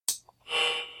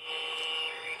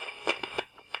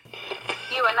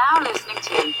now listening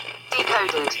to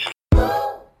Decoded.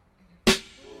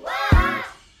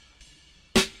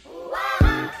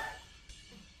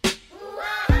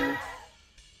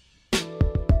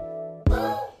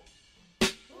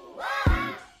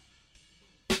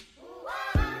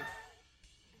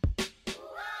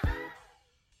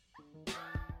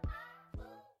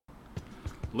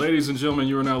 Ladies and gentlemen,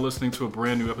 you are now listening to a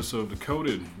brand new episode of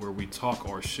Decoded, where we talk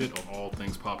our shit on all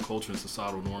things pop culture and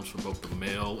societal norms from both the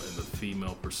male and the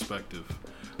female perspective.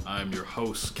 I am your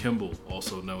host, Kimball,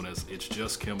 also known as It's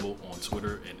Just Kimball on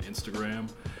Twitter and Instagram.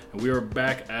 And we are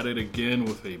back at it again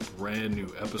with a brand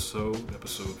new episode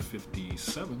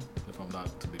 57, if I'm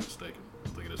not to be mistaken. I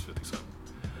think it is 57.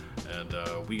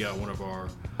 And we got one of our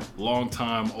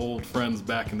longtime old friends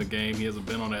back in the game. He hasn't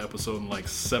been on an episode in like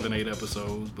 7-8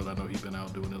 episodes, but I know he's been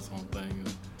out doing his own thing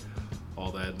and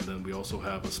all that. And then we also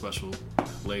have a special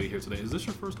lady here today. Is this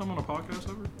your first time on a podcast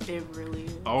ever? It really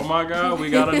is. Oh my God, we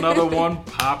got another one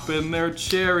popping their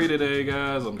cherry today,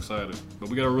 guys. I'm excited. But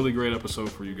we got a really great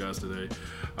episode for you guys today.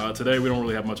 Today we don't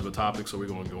really have much of a topic, so we're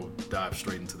going to go dive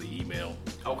straight into the email.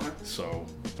 Okay. So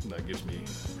that gives me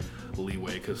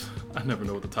leeway because I never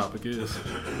know what the topic is.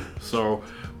 So,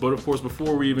 but of course,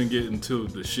 before we even get into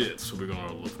the shits, we're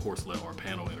gonna of course let our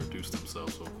panel introduce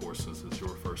themselves. So of course, since it's your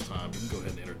first time, you can go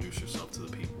ahead and introduce yourself to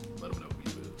the people. Let them know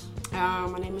who you is.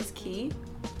 My name is Key.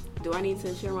 Do I need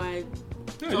to share my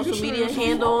social media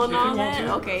handle and all that?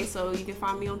 Okay, so you can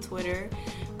find me on Twitter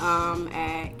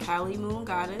at Cali Moon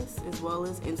Goddess, as well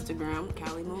as Instagram,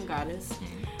 Cali Moon Goddess.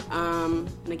 And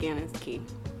again, it's Key.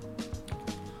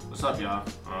 What's up, y'all?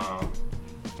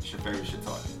 It's your favorite shit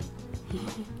talker.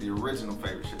 The original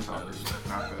favorite shit talker,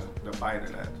 not the bite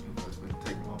of that. It's been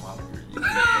taking my mama here years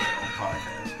on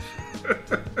podcasts and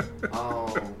shit.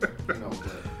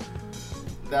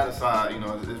 But that aside,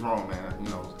 it's wrong, man.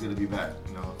 It's good to be back.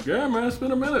 Yeah, man, it's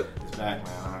been a minute. It's back,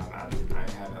 man. I ain't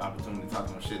had the opportunity to talk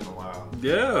to my shit in a while.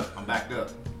 Yeah. I'm backed up.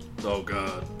 Oh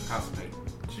God. Constipated.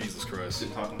 Jesus Christ.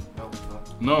 Shit talking.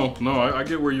 No, I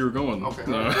get where you were going. Okay.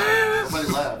 No.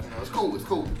 Somebody laugh. It's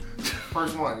cool.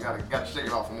 First one, gotta shake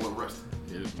it off and we'll rest.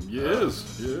 Yeah, it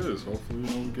is. Hopefully we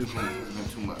don't get It's been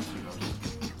too much,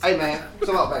 Hey man,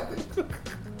 chill out back there.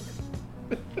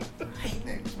 I hate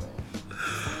niggas, man.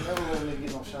 Never let a nigga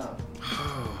get no shine.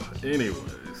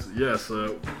 Anyways, yes,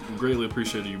 greatly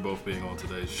appreciate you both being on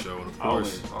today's show. And of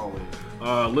course,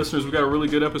 always. Listeners, we got a really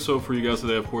good episode for you guys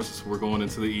today. Of course, we're going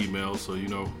into the emails, so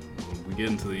when we get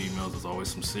into the emails, there's always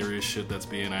some serious shit that's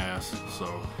being asked.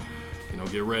 So,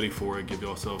 get ready for it. Give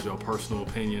yourselves your personal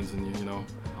opinions and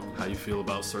how you feel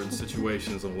about certain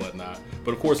situations and whatnot.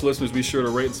 But of course, listeners, be sure to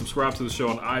rate and subscribe to the show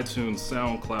on iTunes,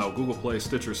 SoundCloud, Google Play,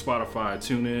 Stitcher, Spotify,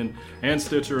 TuneIn, and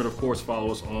Stitcher. And of course,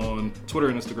 follow us on Twitter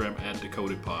and Instagram at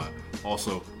DecodedPod.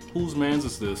 Also, whose mans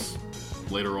is this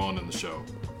later on in the show?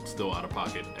 Still out of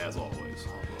pocket, as always.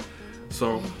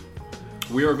 So,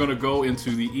 we are going to go into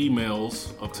the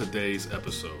emails of today's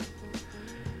episode.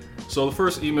 So, the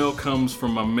first email comes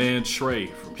from my man Trey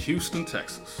from Houston,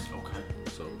 Texas.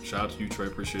 So, shout out to you, Trey.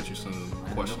 Appreciate you sending the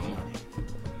question.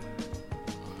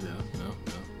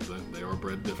 Yeah. They are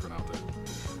bred different out there.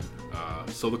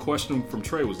 So, the question from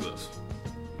Trey was this.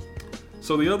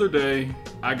 So, the other day,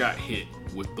 I got hit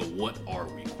with the "what are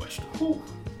we" question.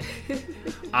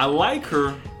 I like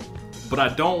her, but I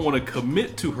don't want to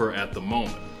commit to her at the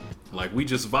moment. Like, we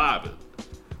just vibing.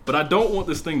 But I don't want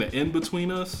this thing to end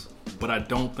between us, but I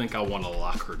don't think I want to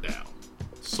lock her down.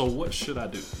 So what should I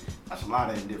do? That's a lot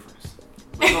of indifference.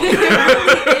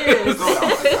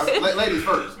 Ladies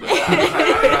first.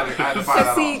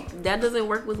 See, that doesn't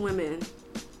work with women.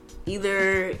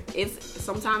 Either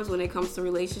sometimes when it comes to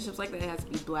relationships like that, it has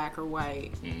to be black or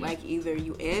white. Mm-hmm. Like either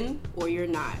you in or you're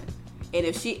not. And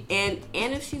if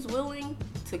she's willing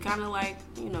to kind of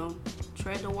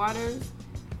tread the waters,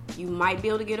 you might be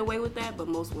able to get away with that, but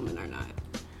most women are not.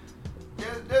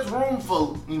 There's room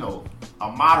for,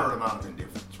 a moderate amount of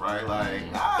indifference, right? Like,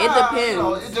 it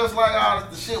depends. It's just like,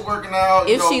 the shit working out.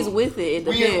 If she's with it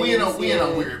depends. We in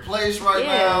a weird place right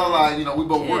now. Like, we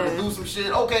both working through some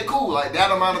shit. Okay, cool. Like,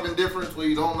 that amount of indifference where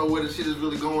you don't know where the shit is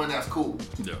really going, that's cool.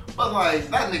 Yeah. But,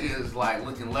 that nigga is,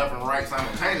 looking left and right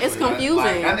simultaneously. It's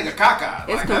confusing. That nigga cockeyed.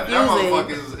 It's confusing. That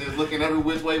motherfucker is looking every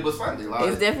which way but Sunday.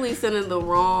 It's definitely sending the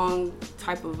wrong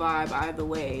type of vibe either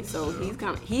way. So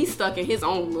he's stuck in his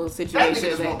own little situation. That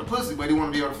nigga just want the pussy, but he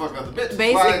want to be able to fuck other bitches.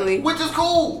 Basically. Which is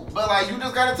cool. But you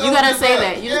just gotta tell you gotta say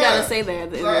that. You just gotta say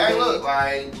that. Hey, look,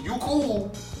 you cool,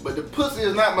 but the pussy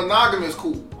is not monogamous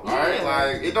cool.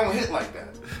 Alright? It don't hit like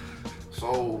that.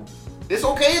 So it's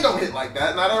okay it don't hit like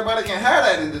that. Not everybody can have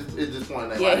that at this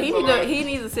point in their life. He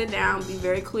needs to sit down, be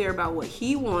very clear about what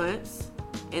he wants,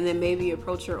 and then maybe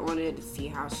approach her on it to see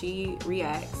how she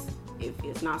reacts. If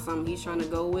it's not something he's trying to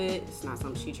go with, it's not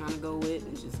something she's trying to go with,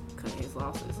 and just cut his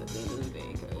losses at the end of the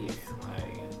day.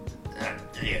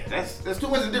 That's too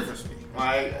much of a difference to me.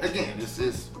 Like, again,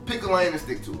 it's pick a lane and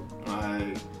stick to it.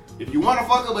 Like, if you want to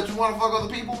fuck her, but you want to fuck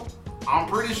other people, I'm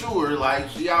pretty sure, like,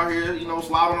 she out here,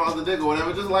 slobbing on other dick or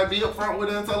whatever. Just, like, be upfront with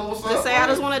her and tell her what's up. Just say, I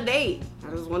just want to date. I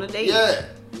just want to date. Yeah.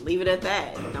 Leave it at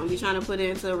that. Don't be trying to put it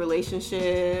into a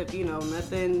relationship,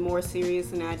 nothing more serious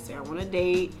than that. Just say, I want to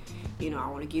date. I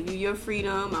want to give you your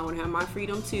freedom. I want to have my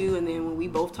freedom too. And then when we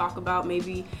both talk about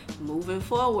maybe moving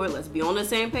forward, let's be on the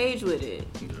same page with it.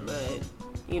 Yeah. But,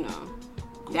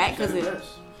 that because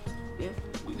yeah,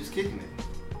 we just kicking it.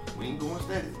 We ain't going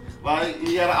steady. Like,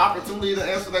 you got an opportunity to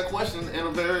answer that question in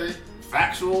a very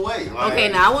factual way. Like, okay,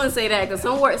 now I wouldn't say that because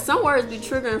some words be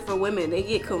triggering for women. They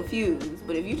get confused.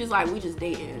 But if you just we just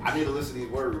dating. I need to listen to these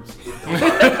words.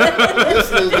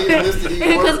 Listeners need to listen to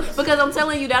these words. Because I'm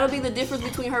telling you, that'll be the difference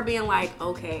between her being like,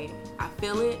 okay, I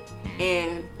feel it,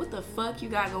 and what the fuck you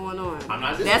got going on? I'm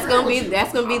not that's gonna be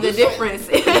the difference.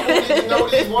 People need to know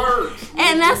these words.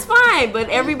 And that's fine, but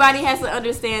everybody has to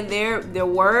understand their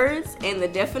words and the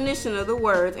definition of the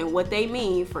words and what they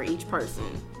mean for each person.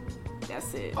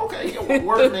 That's it. Okay, yeah,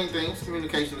 words mean things.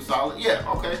 Communication is solid. Yeah,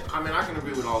 okay. I mean, I can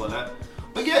agree with all of that.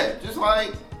 But yeah, just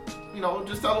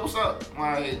just tell her what's up.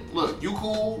 Like, look, you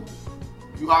cool.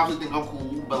 You obviously think I'm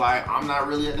cool, but I'm not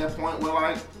really at that point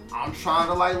where I'm trying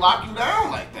to lock you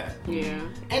down like that. Yeah.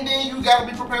 And then you gotta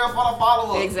be prepared for the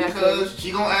follow up. Exactly. Because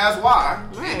she gonna ask why.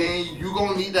 Right. And then you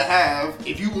gonna need to have,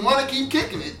 if you wanna keep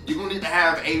kicking it, you're gonna need to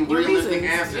have a realistic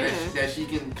answer that she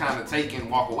can kind of take and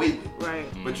walk away with. Right.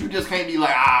 But you just can't be like,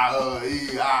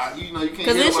 you can't.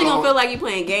 Because then she gonna feel like you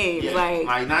playing games. Yeah.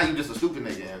 Like now you just a stupid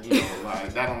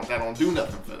nigga. That don't do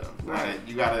nothing for them. Right.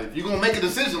 You gotta, if you're gonna make a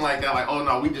decision like that, oh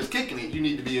no, we just kicking it, you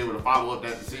need to be able to follow up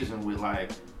that decision with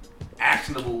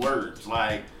actionable words.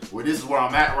 Well, this is where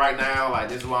I'm at right now.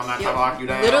 This is where I'm not trying to lock you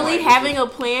down. Literally having a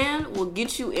plan will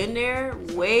get you in there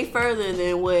way further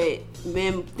than what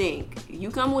men think. You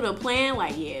come with a plan,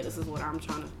 this is what I'm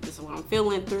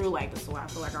feeling through. This is what I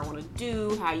feel like I want to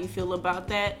do. How you feel about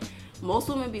that? Most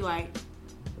women be like,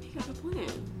 he got a plan.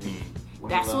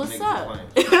 That's what's up.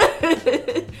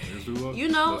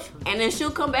 And then she'll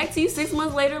come back to you 6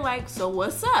 months later so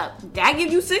what's up? That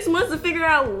give you 6 months to figure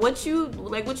out what you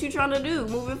trying to do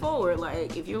moving forward.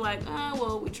 If you're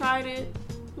well, we tried it,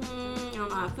 I don't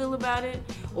know how I feel about it,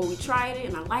 or we tried it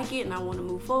and I like it and I want to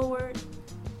move forward,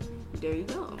 there you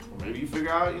go. Maybe you figure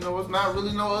out, it's not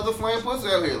really no other flame pussy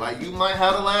out here. You might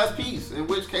have the last piece, in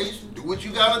which case, do what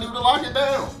you gotta do to lock it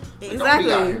down. Exactly. Don't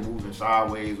be out here moving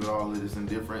sideways with all of this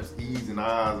indifference, E's and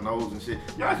I's and O's and shit.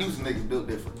 Y'all Houston niggas built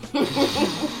different. I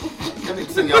need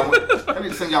to send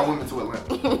y'all women to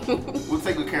Atlanta. We'll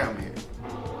take the camera here.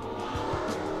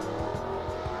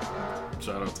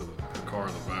 Shout out to the car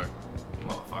in the back.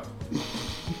 Motherfucker.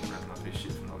 Wrapping up his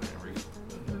shit for no damn reason.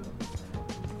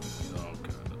 Oh,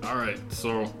 God. All right,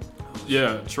 so,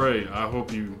 yeah, Trey, I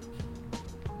hope you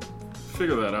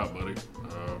figure that out, buddy.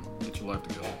 Get your life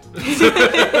together.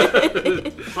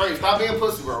 Trey, stop being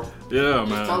pussy, bro. Yeah, Just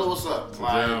man. tell her what's up.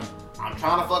 Yeah. I'm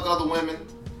trying to fuck other women.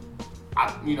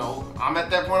 I'm at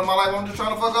that point in my life where I'm just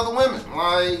trying to fuck other women.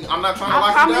 I'm not trying to lock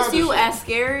you down. I promise you, as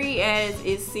scary as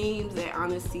it seems that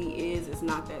honesty is, it's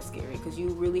not that scary. Because you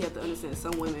really have to understand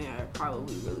some women are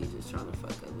probably really just trying to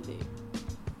fuck other dick.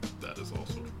 That is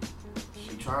also true.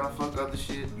 She trying to fuck other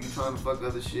shit. You trying to fuck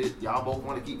other shit. Y'all both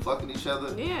want to keep fucking each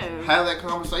other. Yeah. Have that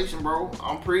conversation, bro.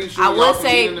 I'm pretty sure I y'all would can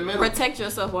say get in the middle. protect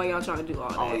yourself while y'all trying to do all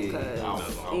that. Because,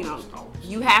 Always.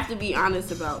 you have to be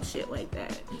honest about shit like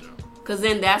that. Yeah. Because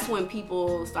then that's when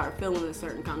people start feeling a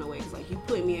certain kind of way. It's you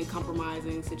put me in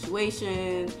compromising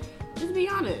situations. Just be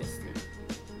honest.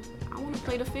 I want to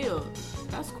play the field.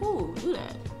 That's cool. Do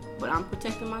that. But I'm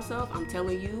protecting myself. I'm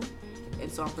telling you. And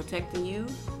so I'm protecting you.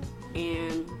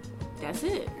 And that's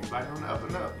it. Everybody on the up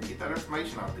and up. Get that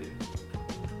information out there.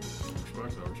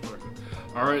 Respect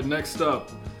it. All right, next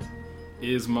up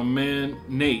is my man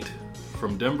Nate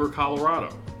from Denver,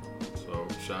 Colorado. So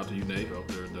shout out to you, Nate, out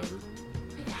there in Denver.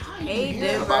 Hey,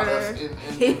 Denver. About us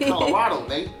in Colorado,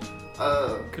 Nate.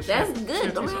 That's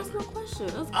good. Don't ask no question.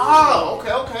 That's good. Oh,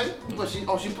 okay. But she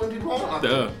putting people on.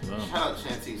 Yeah. Shout out to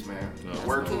Shantice, man. No,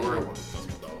 Word to a real one. That's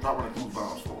my dog. Not running food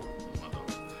bombs for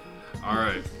her. All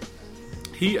right.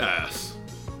 He asks,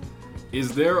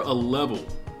 is there a level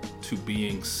to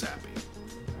being sappy?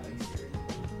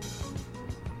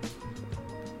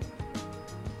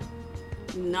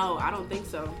 No, I don't think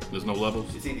so. There's no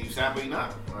levels? It's either you sap or you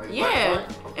not. Yeah.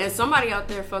 And somebody out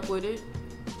there fuck with it.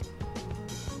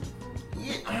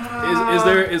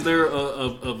 Is there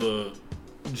a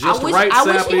just wish- right I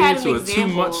wish he sappy had an to a too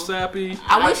example. much sappy?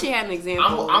 I wish he had an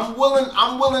example. I'm willing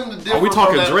to differ. Are we from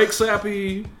talking that. Drake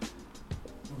sappy?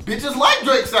 Bitches like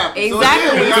Drake sappy.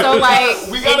 Exactly. So, So,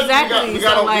 like, we gotta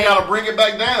exactly. bring it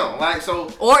back down. Like,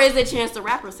 so. Or is it Chance the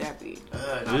Rapper sappy?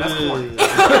 No, that's corny.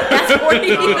 That's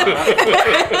corny.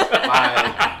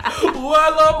 Like,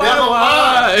 Well, there's a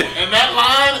line, and that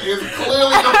line is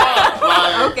clearly defined.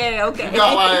 Like,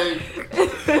 Okay.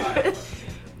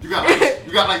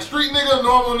 you got like street nigga,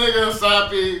 normal nigga,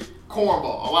 sappy,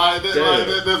 cornball. Like, there's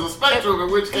a spectrum,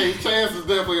 in which case Chance is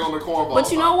definitely on the cornball.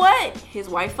 But you side. know what? His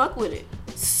wife fuck with it.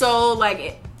 So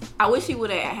like, I wish he would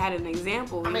have had an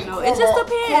example. I mean, You know, it just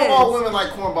depends. Cornball women like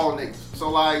cornball niggas, so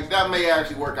like that may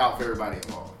actually work out for everybody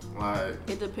involved. Like,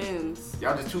 It depends.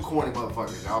 y'all just two corny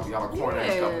motherfuckers. Y'all a corny ass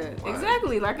Yeah, couple. Like,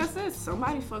 exactly. Like I said,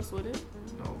 somebody fucks with it.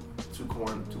 You know,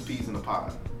 two peas in a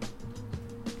pod.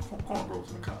 Corn grows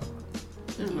in a cob.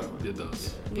 It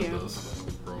does. Yeah. It does.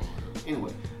 Bro.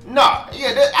 Anyway,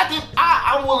 I think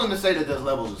I'm willing to say that there's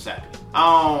levels of sappy.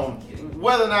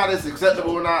 Whether or not it's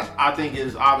acceptable or not, I think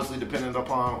is obviously dependent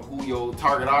upon who your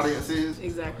target audience is.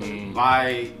 Exactly.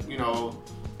 Like, you know,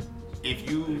 if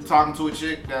you talking to a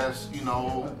chick that's, you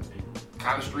know,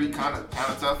 kind of street, kind of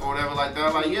tough or whatever like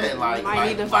that, like, yeah, like, You might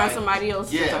need to find somebody else.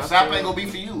 to Yeah, talk sap to. ain't gonna be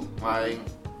for you. Like,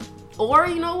 Or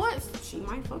you know what? She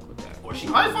might fuck with that. or she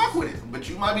might fuck with it, but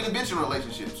you might be the bitch in a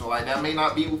relationship. So like, that may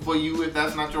not be for you if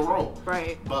that's not your role.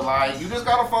 Right. But like, you just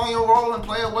gotta find your role and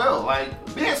play it well. Like,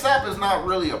 being sap is not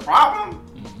really a problem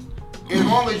as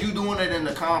long as you doing it in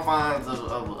the confines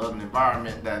of an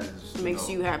environment that is Makes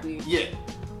you happy. Yeah,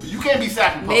 but you can't be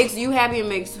sapping. Makes you happy and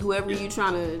makes whoever you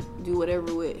trying to do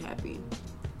whatever with happy.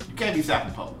 You can't be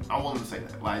sapping public. I'm willing to say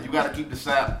that. Like, you gotta keep the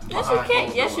sap. Yes, you behind can.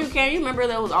 closed Yes, you doors. can. You remember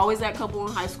there was always that couple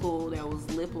in high school that was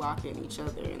lip locking each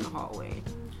other in the hallway,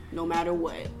 no matter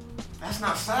what. That's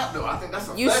not sap though. I think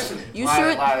that's You affectionate. you Like-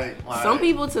 should. like- some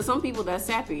people that's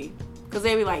sappy, cause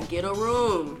they be like, get a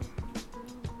room.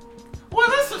 Well,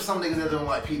 that's just some niggas that don't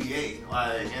like PDA.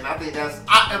 Like, and I think that's,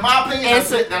 in my opinion, And that's,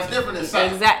 so- that's different than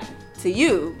sap. Exact to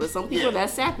you, but some people Yeah.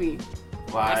 that's sappy.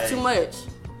 Like, That's too much.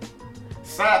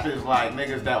 Sap is like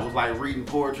niggas that was like reading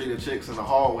poetry to chicks in the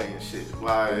hallway and shit.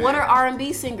 Like, What are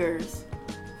R&B singers?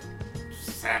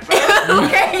 sap?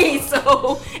 Okay,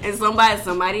 so and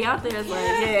somebody out there is like,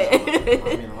 I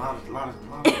yeah. mean, a lot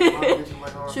of bitches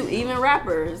like R&B. Shoot, even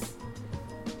rappers,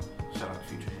 Shout out to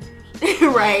Future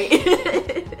Hendrix. right?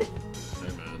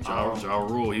 Hey man, Ja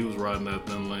Rule, he was riding that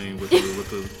thin lane with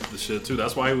the shit too.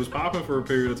 That's why he was popping for a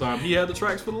period of time. He had the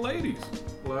tracks for the ladies.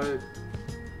 Like,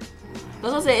 That's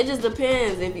what I'm saying. It just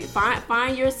depends. If you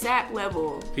find your sap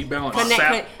level, he balanced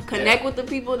connect with the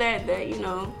people that you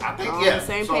know I think are on yeah. the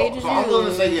same so, page as so you. I'm willing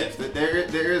to say yes. That there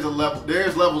is a level. There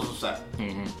is levels of sap,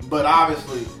 Mm-hmm. but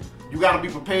obviously you got to be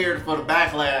prepared for the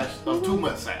backlash of too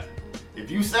much sap. If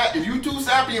you too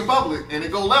sappy in public and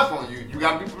it go left on you, you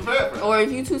got to be prepared for that. Or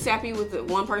if you too sappy with the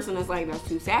one person that's like that's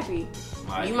too sappy,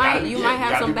 Like, you gotta might be- you yeah, might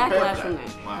have gotta some be prepared backlash for from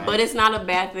that. Like, But it's not a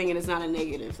bad thing and it's not a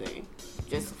negative thing.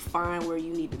 Just find where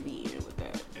you need to be in with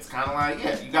that. it's kind of like,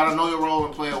 yeah, you gotta know your role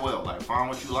and play it well. Like, find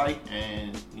what you like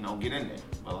and, you know, get in there.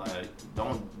 But like,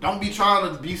 don't be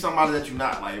trying to be somebody that you're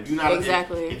not. Like, if you're not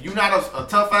Exactly. if you're not a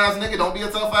tough ass nigga, don't be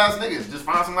a tough ass nigga. Just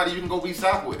find somebody you can go be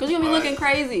sap with. Cause you'll be Like, looking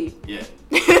crazy. Yeah,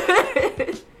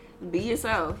 Be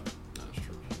yourself. That's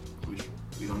true.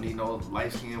 we don't need no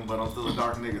light skin, but I'm still a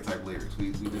dark nigga type lyrics.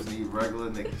 We just need regular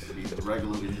niggas. We need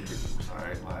regular individuals. All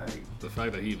right, like. The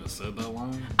fact that he even said that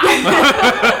line.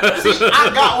 See,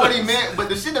 I got what he meant, but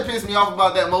the shit that pissed me off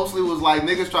about that mostly was like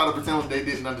niggas try to pretend they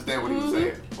didn't understand what he was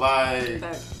saying. Like,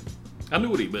 Fact. I knew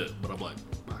what he meant, but I'm like,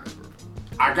 alright, bro.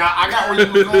 I got where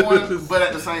you was going, but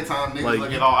at the same time, niggas Like,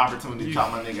 look at all opportunity to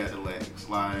chop my nigga at the legs.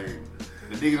 Like,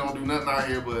 the nigga don't do nothing out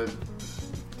here but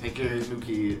take care of his new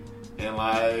kid and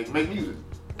like make music.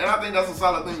 And I think that's a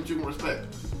solid thing that you can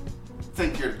respect.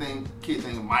 Take care of the kid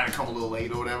thing might have come a little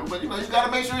late or whatever, but you know, you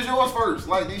gotta make sure it's yours first.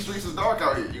 Like, these streets is dark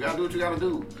out here. You gotta do what you gotta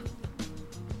do.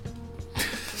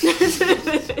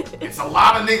 It's a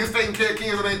lot of niggas taking care of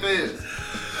kids that ain't theirs.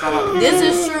 Shout out to This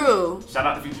is true. Shout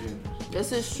out to Future Hendrix.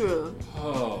 This is true.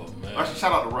 Oh man. Actually,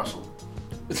 shout out to Russell.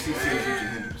 Future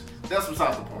Hendrix. That's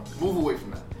besides the point. Move away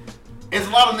from that. It's a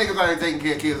lot of niggas out here taking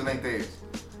care of kids that ain't theirs.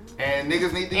 And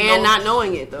niggas need to And know. not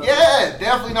knowing it though. Yeah,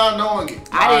 definitely not knowing it.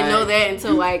 I didn't know Like, that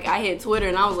until like I hit Twitter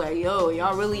and I was like, yo,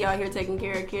 y'all really out here taking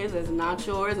care of kids that's not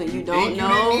yours and you don't You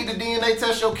know? didn't need to DNA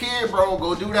test your kid, bro.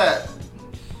 Go do that.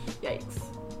 Yikes.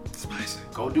 Spicy.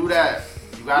 Go do that.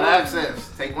 You got access.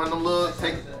 Take one of them little,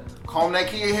 comb that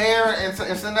kid hair and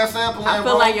send that sample in, I feel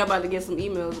bro. like y'all about to get some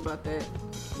emails about that.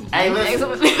 Hey, listen.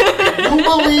 If you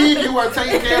believe you are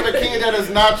taking care of a kid that is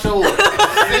not yours,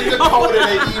 send the code in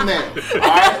an email.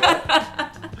 Alright?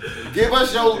 Give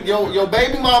us your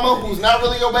baby mama, who's not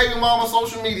really your baby mama,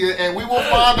 social media, and we will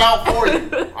find out for you.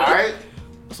 Alright?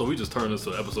 So we just turned this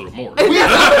to an episode of more. We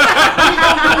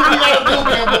gotta do,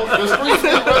 Campbell. The street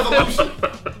sleep resolution.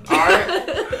 Alright?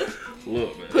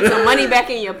 Look, man. Put some money back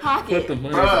in your pocket.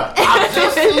 Bruh, I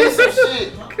just seen some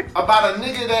shit about a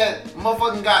nigga that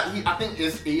motherfucking I think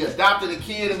he adopted a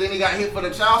kid and then he got hit for the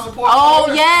child support. Oh,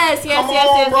 payment. yes. Come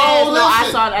on, bro, No, I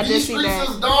listen, saw that. I did these see streets that.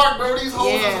 is dark, bro. These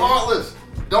hoes is heartless.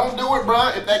 Don't do it, bro.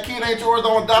 If that kid ain't yours,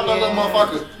 don't adopt that little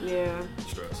motherfucker. Yeah.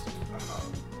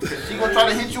 Stress. She gonna try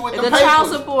to hit you with The the child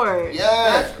papers. support.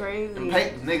 Yeah. That's crazy.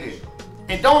 Nigga.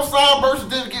 And don't sign birth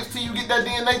certificates till you get that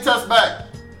DNA test back.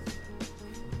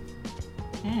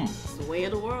 It's the way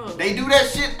of the world. They do that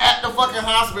shit at the fucking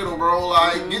hospital, bro.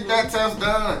 Like, get that test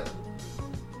done.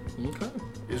 Okay.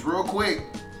 It's real quick.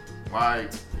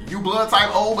 Like, you blood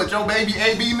type O, but your baby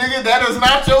AB, nigga, that is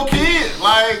not your kid.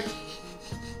 Like,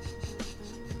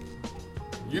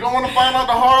 you don't want to find out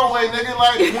the hard way, nigga.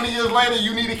 Like, 20 years later,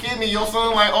 you need a kidney. Your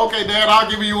son, like, okay, dad, I'll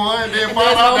give you one. And then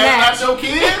find out that's not your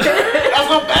kid. That's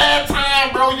a bad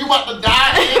time, bro. You about to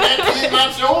die and that kid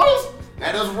not yours?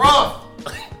 That is rough.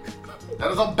 That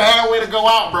is a bad way to go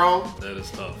out, bro. That is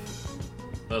tough.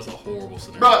 That's a horrible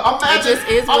scenario. Bro, imagine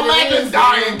is.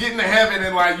 dying, getting to heaven,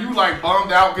 and like you like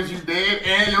bummed out because you dead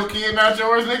and your kid not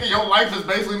yours, nigga. Your life has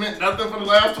basically meant nothing for the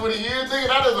last 20 years, nigga.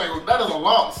 That is a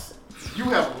loss. You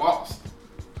have lost.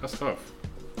 That's tough.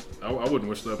 I wouldn't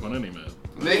wish that on any man.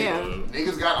 Nigga,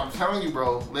 niggas got. I'm telling you,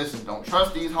 bro. Listen, don't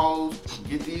trust these hoes.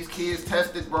 Get these kids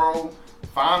tested, bro.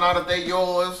 Find out if they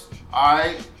yours. All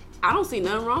right. I don't see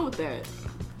nothing wrong with that.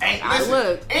 Hey,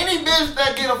 listen, any bitch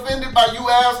that get offended by you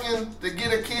asking to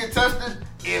get a kid tested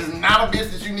is not a bitch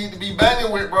that you need to be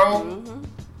banging with, bro. Mm-hmm.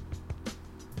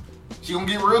 She gonna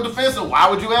get real defensive. Why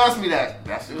would you ask me that?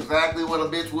 That's exactly what a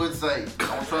bitch would say.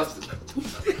 Don't trust it.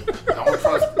 Don't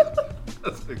trust it.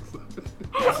 That's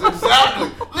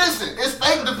exactly. Listen, it's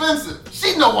fake defensive.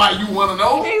 She know why you wanna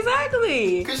know.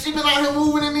 Exactly. Cause she been out here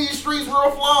moving in these streets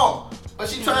real flawed. But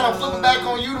she trying to flip it back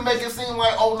on you to make it seem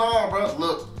like, oh nah, bro.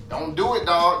 Look. Don't do it,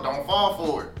 dog. Don't fall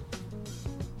for it.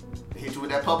 They hit you with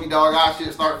that puppy dog eye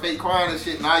shit, start fake crying and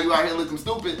shit. Now you out here looking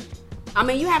stupid. I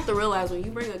mean, you have to realize when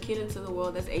you bring a kid into the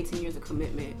world, that's 18 years of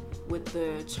commitment with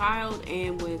the child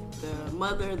and with the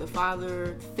mother, the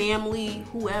father, family,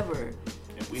 whoever.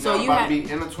 We not about to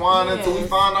be intertwined until we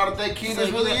find out if that kid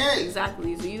is really it.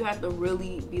 Exactly. So you have to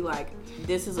really be like,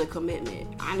 this is a commitment.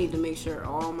 I need to make sure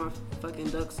all my fucking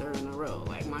ducks are in a row.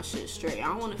 Like, my shit's straight. I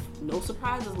don't want no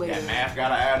surprises later. That math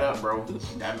gotta add up, bro.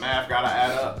 That math gotta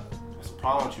add up. That's the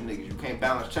problem with you niggas. You can't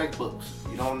balance checkbooks.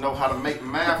 You don't know how to make the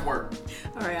math work.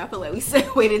 All right, I feel like we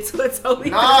segued into a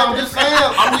totally Nah, I'm just saying.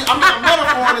 I'm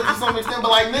metaphoring it to some extent,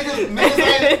 but like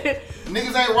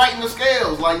niggas ain't writing the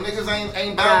scales. Like niggas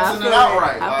ain't balancing it out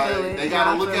right. Like, they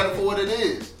gotta look at it for what it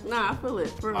is. Nah, I feel it.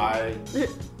 For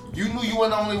You knew you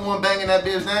weren't the only one banging that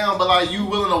bitch down, but like you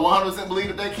willing to 100%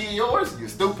 believe that kid yours? You're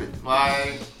stupid.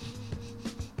 Like.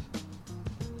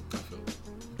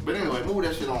 But anyway, move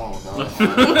that shit on, dog.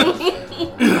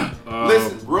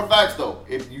 Listen, real facts though.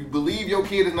 If you believe your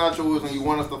kid is not yours and you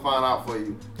want us to find out for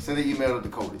you, send an email to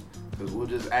Dakota. Because we'll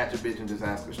just at your bitch and just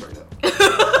ask her straight up.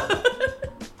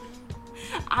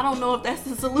 I don't know if that's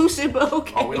the solution, but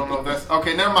okay. Oh, we don't know if that's...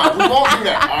 Okay, never mind. We won't do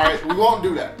that, alright? We won't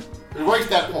do that. Erase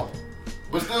that point.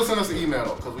 But still send us an email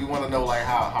though, because we want to know like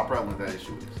how prevalent that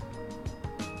issue is.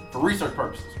 For research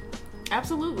purposes.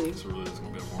 Absolutely. This really is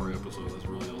going to be a Maury episode. That's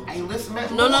really all. Hey, listen,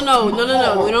 man. No.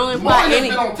 We don't imply Maury any.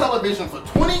 has been on television for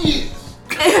 20 years.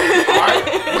 Alright?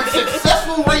 With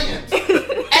successful ratings.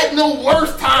 At no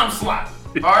worst time slot.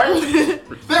 Alright?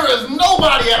 There is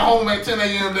nobody at home at 10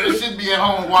 a.m. that should be at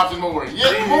home watching Maury.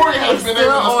 Yet Maury has been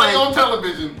able to stay on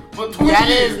television for 20 years. That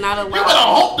is not a lie. You better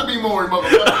hope to be Maury,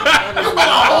 motherfucker. You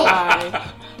better hope.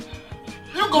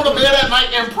 You go to bed at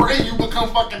night and pray you become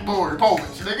fucking Maury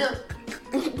Povich, nigga.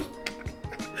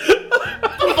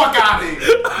 Get the fuck out of here.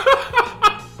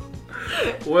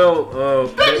 Well,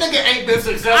 that nigga ain't been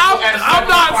successful. I'm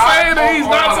not saying that he's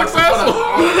not successful.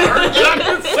 I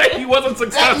didn't say he wasn't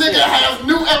successful. That nigga has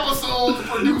new episodes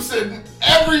producing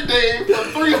every day for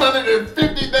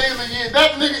 350 days a year.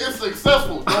 That nigga is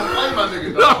successful. Don't play my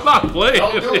nigga, dog. I'm not playing.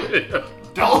 Don't do it.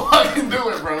 Don't fucking do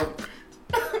it, bro.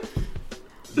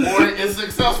 Boy, is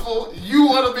successful. You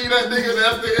want to be that nigga.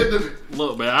 That's the end of it.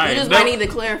 Look, man, You just might need to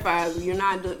clarify. You're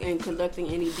not conducting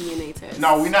any DNA tests.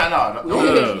 No, we not.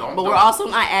 No. But we're also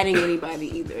not adding anybody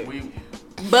either.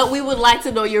 But we would like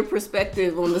to know your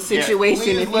perspective on the situation.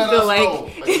 Please If you let feel us like, know.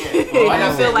 Again, if like I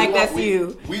you said, feel like we that's want-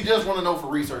 you. We just want to know for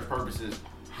research purposes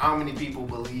how many people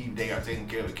believe they are taking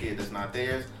care of a kid that's not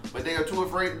theirs, but they are too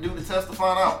afraid to do the test to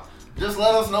find out. Just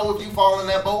let us know if you fall in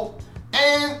that boat.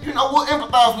 And, you know, we'll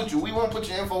empathize with you. We won't put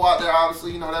your info out there,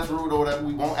 obviously. You know, that's rude or whatever.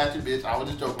 We won't at your bitch. I was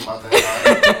just joking about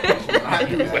that. We will not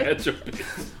do that. At your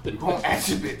bitch. We won't at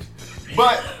your bitch.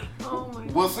 But Oh my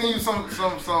God. we'll send you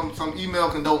some email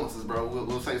condolences, bro.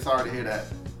 We'll say sorry to hear that.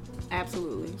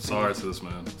 Absolutely. Sorry to this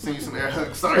man. Send you some air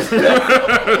hugs. Sorry.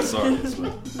 Sorry to this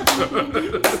man.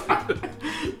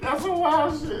 That's some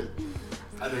wild shit.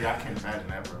 I can't imagine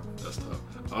that, bro. That's tough.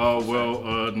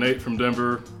 Nate from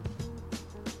Denver.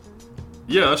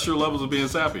 Yeah, that's your levels of being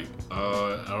sappy.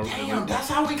 Damn, that's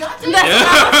how we got to Yeah.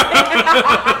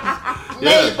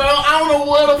 Nate, bro, I don't know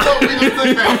where the fuck we just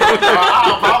took that from. I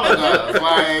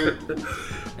apologize.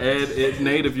 Like,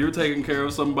 Nate, if you're taking care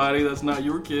of somebody that's not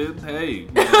your kid, hey, you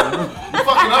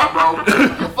fucking up, bro.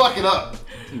 You fucking up.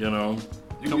 you know,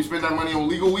 You can spend that money on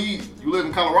legal weed. You live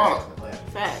in Colorado.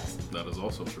 Facts. that is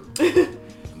also true.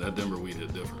 And that Denver weed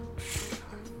hit different.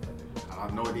 I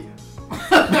have no idea.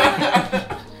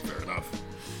 Fair enough.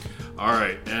 All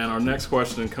right, and our next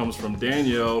question comes from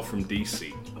Danielle from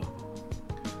DC.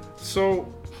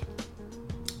 So,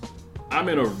 I'm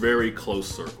in a very close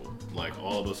circle. Like,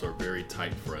 all of us are very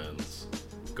tight friends,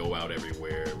 go out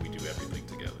everywhere, we do everything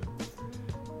together.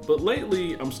 But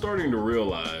lately, I'm starting to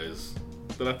realize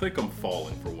that I think I'm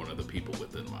falling for one of the people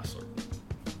within my circle.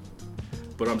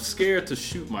 But I'm scared to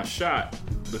shoot my shot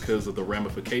because of the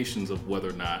ramifications of whether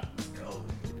or not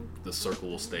the circle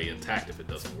will stay intact if it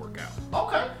doesn't work out.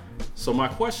 Okay. So my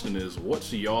question is,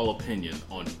 what's y'all opinion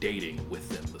on dating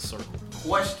within the circle?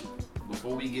 Question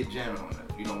before we get jamming on that,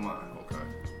 if you don't mind. Okay.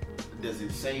 Does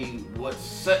it say what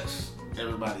sex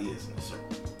everybody is in the circle?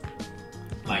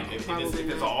 Like, if it's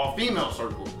an all-female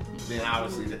circle, then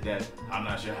obviously that I'm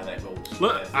not sure how that goes.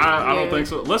 I don't Yeah. think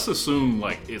so. Let's assume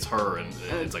like it's her and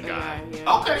it's a guy.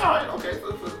 Yeah. Okay, all right, okay.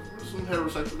 Some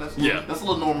heterosexual. That's a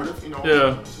little normative, you know.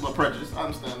 Yeah. It's a little prejudice. I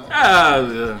understand that.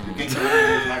 Yeah. You can't get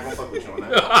rid of not gonna fuck with you on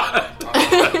that.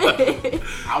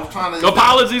 I was trying to.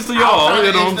 Apologies to y'all. I was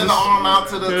You trying to know, extend the arm out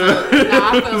to the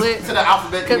Nah, I feel it. to the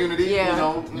alphabet community. yeah. You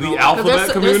know. The alphabet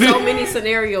There's community. so many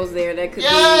scenarios there that could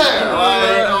Yeah. be. You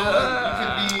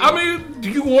could be. I mean, do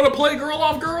you want to play girl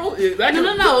off girl? That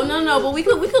could- No. But we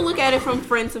could look at it from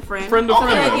friend to friend. Friend to Okay,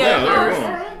 friend. okay, Yeah, all there right, you all go.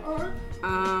 right, all right.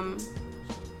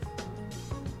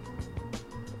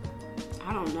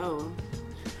 I don't know.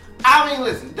 I mean,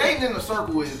 listen, dating in the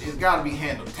circle is got to be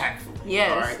handled tactfully.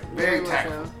 Yes. All right, very much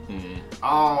tactful. so.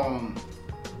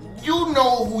 You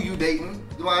know who you dating.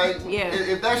 Like, Yeah.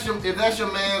 if that's your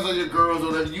man's or your girl's or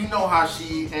whatever, you know how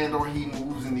she and or he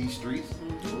moves in these streets.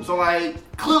 Mm-hmm. So like,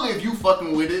 clearly, if you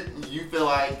fucking with it, you feel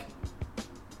like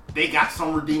they got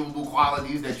some redeemable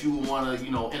qualities that you would want to, you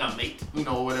know, in a mate, you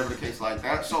know, whatever the case like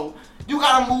that. So you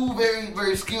gotta move very,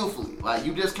 very skillfully. Like,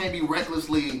 you just can't be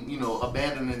recklessly, you know,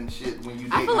 abandoning shit when you.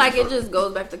 I feel like it just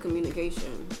goes back to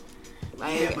communication.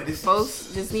 Like, Yeah, but it's-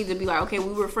 folks just need to be like, okay,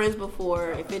 we were friends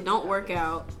before. If it don't work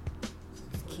out,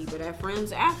 keep it at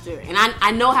friends after. And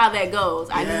I know how that goes.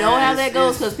 I know how that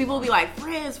goes because people will be like,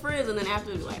 friends, and then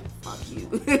after, be like, fuck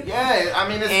you. Yeah, I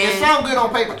mean, it And- sounds good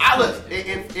on paper. Look,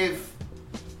 if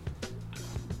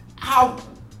how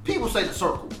people say the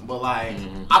circle, but like,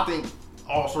 I think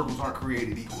all circles aren't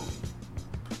created equally.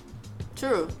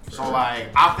 True. So like,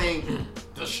 I think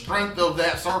the strength of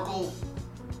that circle,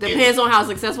 Depends on how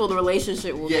successful the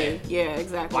relationship will Yeah. be. Yeah,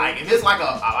 exactly. like if it's like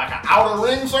an outer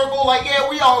ring circle, like yeah,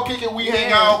 we all kick it, we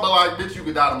hang Yeah. out, but like, bitch, you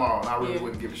could die tomorrow, and I really Yeah.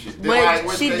 wouldn't give a shit. but Then, like,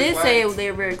 worst she case, did like, say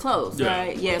they're very close, Yeah.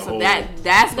 right? Yeah, The so whole-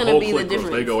 that's gonna whole be the clique goes-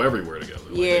 difference. They go everywhere together. Like,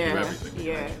 they do Yeah, everything.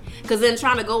 yeah. Because then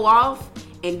trying to go off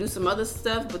and do some other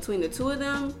stuff between the two of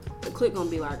them, the clique gonna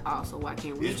be like, oh, so why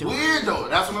can't we It's join? weird though.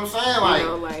 That's what I'm saying. Like,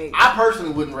 know, like- I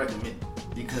personally wouldn't recommend it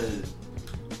because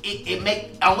it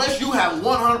make unless you have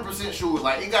 100% sure.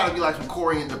 Like, it gotta be like some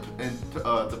Corey and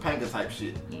Topanga type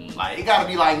shit. Like, it gotta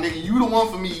be like, nigga, you the one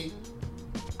for me.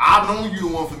 I've known you the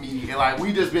one for me, and like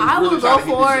we just been I really would trying go to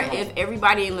hit for this it shit if home.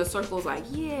 everybody in the circle's like,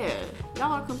 yeah,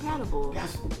 y'all are compatible.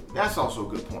 That's also a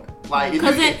good point. Like, if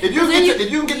 'Cause you, then- if you 'cause then get the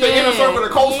inner yeah, circle to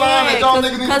co-sign that y'all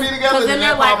niggas need to be together, Because then they're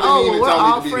that like, probably oh, mean we're that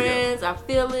y'all all need to be together. friends. I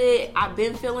feel it. I've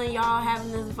been feeling y'all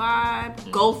having this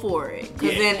vibe. Go for it.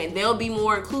 Because Yeah. then they'll be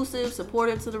more inclusive,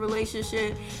 supportive to the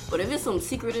relationship. But if it's some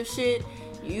secretive shit,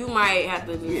 you might have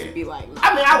to just be like, nah.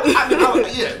 I mean,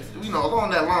 yeah, you know,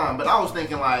 along that line. But I was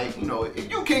thinking, like, you know,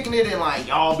 if you kicking it in, like,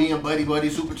 y'all being buddy,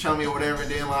 super chummy or whatever,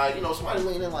 and then, like, you know, somebody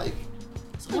leaning in, like,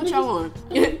 So what y'all want?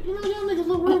 you know, y'all niggas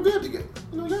look real good together.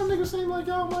 You know, y'all niggas seem like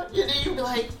y'all might. And then you be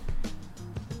like,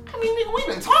 I mean, nigga, we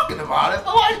been talking about it,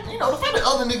 but like, you know, the fact that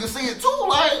other niggas see it too,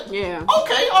 like, Yeah.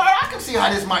 okay, all right, I can see how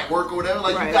this might work or whatever.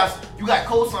 Like, Right. you got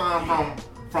cosign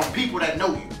from people that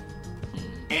know you.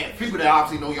 And people that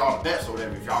obviously know y'all the best or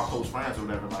whatever, if y'all close friends or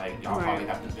whatever, like, y'all Right. probably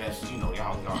got the best, you know,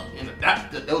 y'all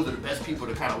those are the best people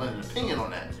to kind of lend an opinion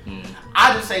on that.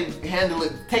 I just say handle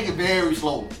it, take it very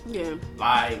slowly. Yeah.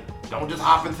 Like, don't just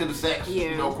hop into the sex,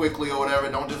 Yeah. you know, quickly or whatever.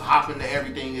 Don't just hop into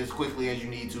everything as quickly as you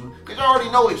need to, because y'all already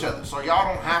know each other, so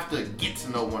y'all don't have to get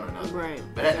to know one another. Right.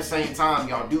 But at the same time,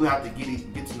 y'all do have to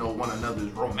get to know one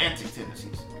another's romantic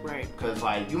tendencies. Right. Because,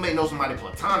 like, you may know somebody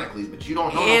platonically, but you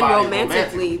don't know And nobody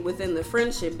romantically within the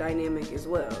friendship dynamic as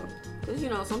well. Because, you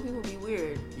know, some people be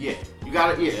weird. Yeah, you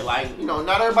gotta, like, you know,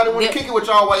 not everybody want to kick it with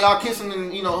y'all while y'all kissing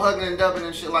and, you know, hugging and dubbing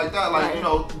and shit like that. Like, Right. you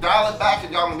know, dial it back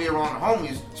if y'all gonna be around the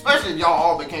homies, especially if y'all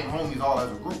all became homies all as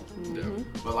a group. Yeah.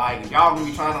 But, like, if y'all gonna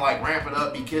be trying to, like, ramp it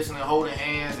up, be kissing and holding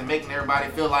hands and making everybody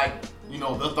feel like, you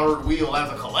know, the third wheel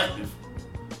as a collective.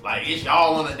 Like, it's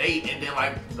y'all on a date, and then,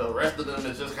 like, the rest of them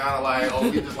is just kind of like, oh,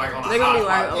 we just, like, on a They're going to be hot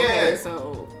like, spot. okay, Yeah.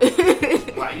 so.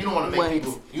 Like, you don't want to What? make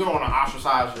people, you don't want to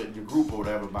ostracize your group or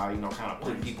whatever by, you know, kind of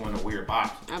putting people in a weird box.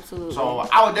 Absolutely. So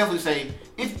I would definitely say,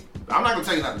 I'm not going to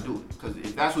tell you not to do it, because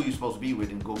if that's who you're supposed to be with,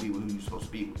 then go be with who you're supposed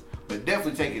to be with. But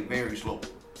definitely take it very slow.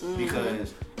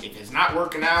 Because if it's not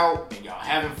working out and y'all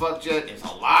haven't fucked yet, it's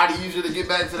a lot easier to get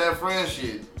back to that friend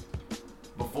shit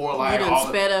before, like, you done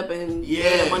sped up and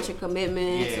made a bunch of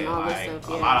commitments and all like, this stuff.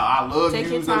 a Yeah. lot of I love Take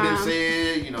your yous have been time.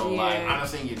 said, you know, like, Yeah. I done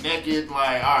seen you naked,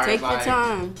 like, all right, Take your like,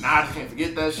 time. nah, I just can't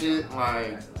forget that shit,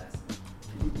 like,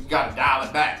 you gotta dial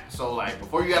it back. So, like,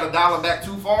 before you gotta dial it back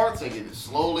too far, take it as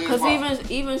slowly as possible. Because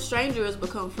even strangers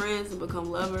become friends and become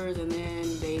lovers, and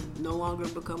then they no longer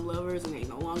become lovers and they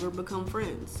no longer become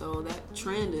friends. So that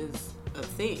trend is a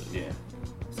thing. Yeah.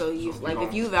 So you So like we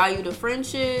if you value the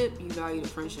friendship, you value the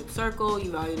friendship circle,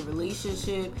 you value the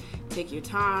relationship, take your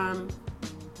time,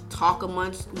 talk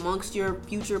amongst your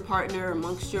future partner,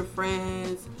 amongst your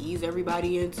friends, ease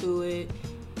everybody into it,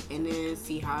 and then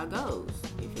see how it goes.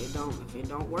 If it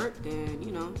don't work, then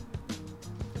you know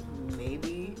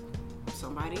maybe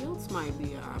somebody else might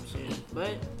be an option.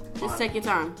 But just take your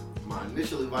time. My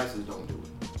initial advice is don't do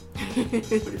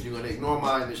it. But if you're gonna ignore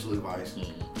my initial advice,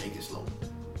 take it slow.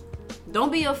 Don't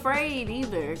be afraid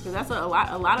either, because that's a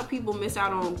lot of people miss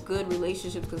out on good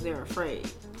relationships because they're afraid.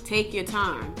 Take your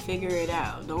time, figure it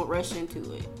out. Don't rush into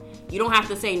it. You don't have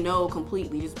to say no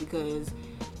completely just because,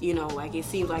 you know, like it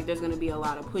seems like there's gonna be a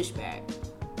lot of pushback.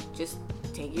 Just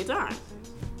take your time.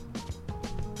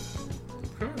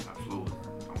 Absolutely.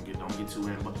 Don't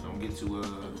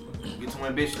get too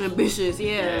ambitious. Ambitious,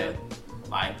 yeah.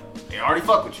 Like, they already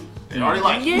fuck with you. They already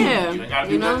like you. Yeah, You ain't gotta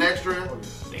do you know? nothing extra.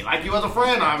 They like you as a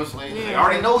friend, obviously. They Yeah.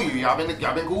 already know you. Y'all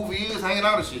been cool for years, hanging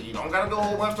out and shit. You don't gotta do a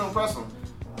whole bunch to impress them.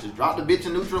 Just drop the bitch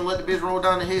in neutral and let the bitch roll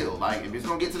down the hill. Like, if it's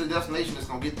gonna get to the destination, it's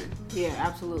gonna get there. Yeah,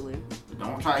 absolutely. But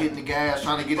don't try hitting the gas,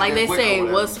 trying to get Like it there they quick or say,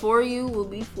 whatever. what's for you will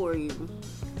be for you.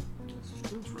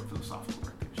 It's real philosophical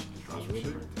right there. Just drop some shit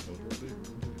right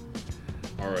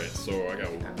All right, so I got there.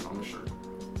 one. That's on the shirt.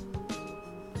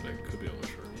 That could be on the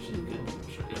shirt. Shit could be on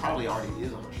the shirt. It probably already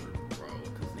is on the shirt. Probably.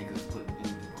 Because niggas put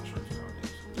anything on shirts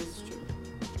nowadays. This is true.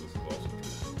 This is also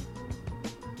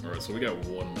true. All right, so we got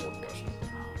one more question.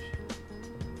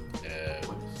 And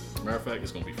matter of fact,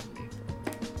 it's gonna be from me.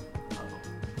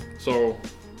 So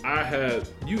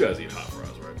you guys eat hot fries,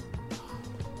 right?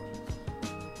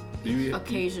 Do you eat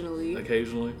Occasionally.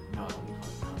 Occasionally. No, I don't eat hot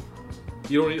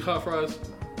fries. You don't eat hot fries?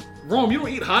 Rome, you don't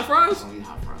eat hot fries? I don't eat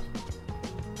hot fries.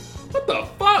 What the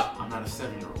fuck? I'm not a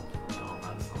 7-year-old. No, I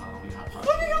don't eat hot fries.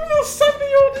 What do you mean a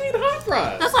 7-year-old to eat hot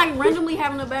fries? That's like randomly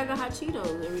having a bag of hot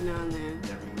Cheetos every now and then.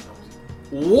 Never even noticed.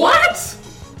 What?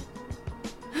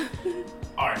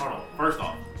 Alright, hold on. First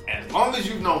off, as long as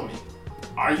you've known me,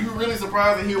 are you really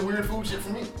surprised to hear weird food shit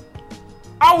from me?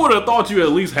 I would have thought you at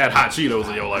least had hot Cheetos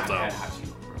in your I lifetime. had hot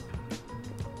Cheetos, bro.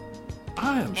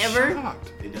 I am Ever?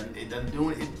 shocked. It doesn't do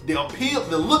it. The appeal,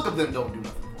 the look of them don't do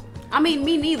nothing for me. I mean,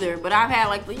 me neither, but I've had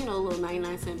like, you know, a little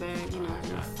 99-cent bag, you know. Nah,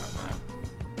 just- nah.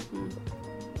 Hmm.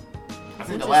 I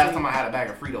think the last time I had a bag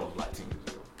of Fritos was like 10 years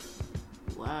ago.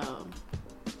 Wow.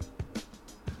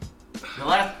 The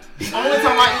only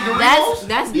time I eat Doritos,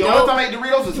 That's the dope. only time I eat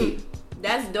Doritos is here.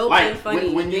 That's dope Like and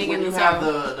funny. when being you in the have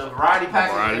South. the variety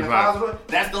pack, Variety in the pack. Costco,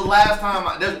 that's the last time.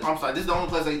 I'm sorry, this is the only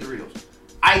place I eat Doritos.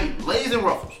 I eat Lay's and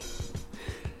Ruffles.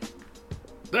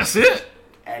 That's it?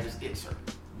 And it's it, sir.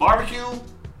 Barbecue,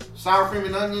 sour cream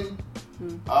and onion,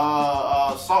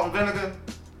 salt and vinegar,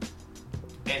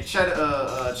 and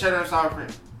cheddar and sour cream.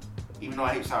 Even though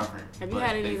I hate sour cream. Have you But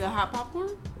had any they- of the hot popcorn?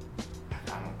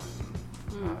 I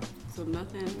don't. So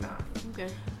nothing. Nah. Okay.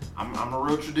 I'm a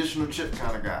real traditional chip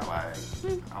kind of guy. Like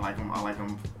I like them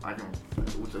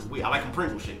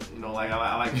Pringle shaped. You know, like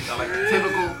I like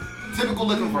typical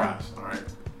looking fries. All right.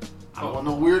 I don't want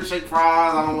no weird shaped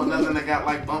fries. I don't want nothing that got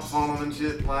like bumps on them and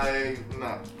shit. Like,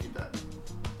 nah, keep that.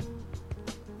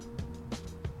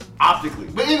 Optically.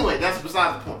 But anyway, that's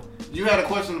beside the point. You had a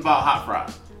question about hot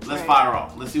fries. Let's fire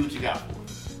off. Let's see what you got for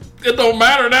us. It don't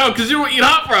matter now because you don't eat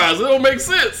hot fries. It don't make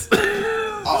sense.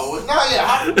 Oh, it's not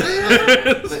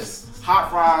hot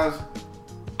fries.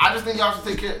 I just think y'all should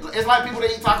take care. It's like people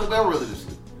that eat Taco Bell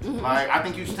religiously. Like, I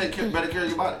think you should take better care of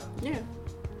your body. Yeah.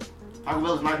 Taco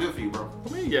Bell is not good for you, bro. I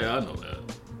mean, yeah, I know that.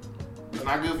 It's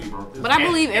not good for you, bro. But I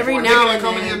believe every for a now nigga and that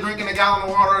coming then. here drinking a gallon of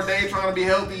water a day, trying to be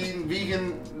healthy, eating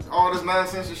vegan, all this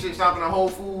nonsense and shit, shopping at Whole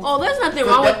Foods. Oh, there's nothing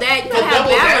wrong with that. You gotta have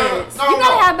double down. balance. No, You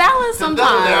gotta have balance To double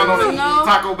down on sometimes. it, You know. eat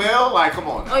Taco Bell, like, come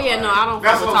on. Now, Oh yeah, no, I don't.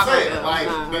 That's fuck what I'm with saying. Taco Bell. Like,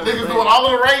 Nah, the niggas but- doing all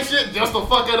of the right shit just to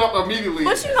fuck it up immediately.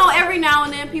 But you know, every now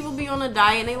and then people be on a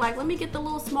diet and they like, let me get the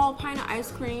little small pint of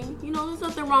ice cream. You know, there's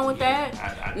nothing wrong with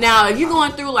that. Now, if you're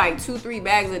going through like 2-3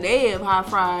 bags a day of hot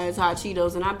fries, hot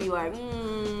Cheetos, and I'd be like,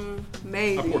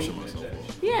 maybe. I portion myself.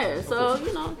 Yeah, so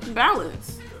you know,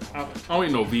 balance. I don't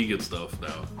eat no vegan stuff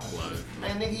now. Like,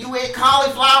 Man, nigga, you ate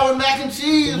cauliflower and mac and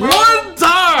cheese, bro. one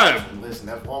time. Listen,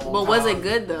 that's one more But time. was it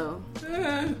good though?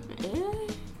 Eh,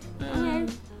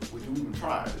 Okay. Would you even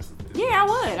try it? Yeah,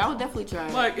 I would definitely try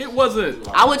it. like it wasn't.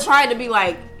 I would try to be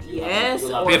like, yes,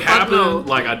 or It fuck happened. no.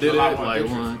 Like I did it. A lot more Like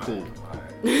adventurous, cool.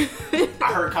 man.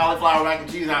 I heard cauliflower mac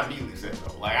and cheese, and I immediately said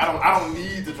no. Like I don't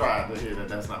need to try it to hear that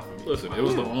that's not for me. Listen, it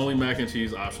was the only mac and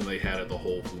cheese option they had at the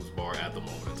Whole Foods bar at the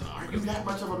moment in time. Are you that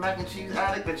much of a mac and cheese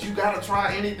addict that you gotta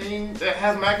try anything that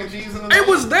has mac and cheese in it? It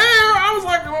was there. I was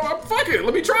like, oh, fuck it,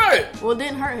 let me try it. Well, it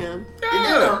didn't hurt him.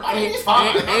 Yeah. I mean, he's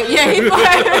fine. Yeah, he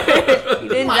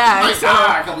didn't might die. So.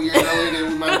 die a couple years earlier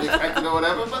than we might have expected or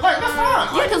whatever, but like that's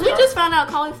fine. Yeah, because we just found out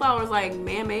cauliflower is like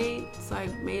man-made. It's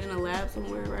like made in a lab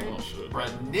somewhere, right? Oh shit. Bruh,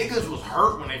 niggas was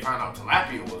hurt when they found out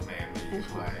tilapia was man-made.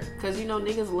 Like, Because you know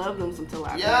niggas love them some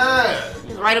tilapia. yeah,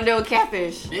 It's right up there with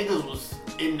catfish. niggas was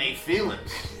in their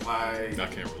feelings. Like, I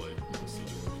can't relate.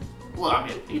 well, I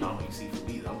mean, you know, you see for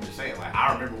me, I'm just saying. Like,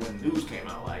 I remember when the news came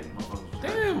out. Like, motherfuckers was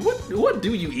like, Damn, what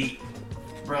do you eat?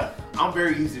 bruh, I'm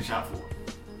very easy to shop for.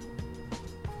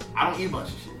 I don't eat a bunch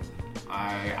of shit.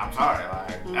 I'm sorry.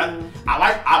 Like,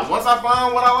 once I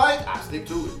find what I like, I stick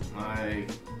to it. Like,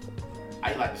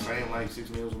 I eat like the same like 6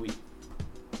 meals a week.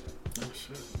 Oh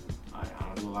shit. I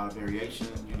don't do a lot of variation.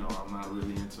 You know, I'm not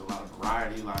really into a lot of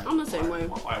variety. Like, I'm the same way.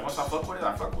 Like, once I fuck with it,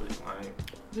 I fuck with it. Like,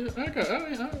 Yeah,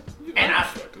 and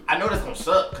I know that's gonna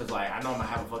suck because like I know I'm gonna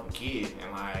have a fucking kid,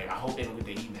 and like I hope they don't get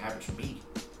their eating habits from me.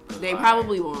 They like,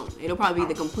 probably won't. It'll probably be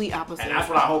the complete opposite. and that's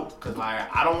what I hope because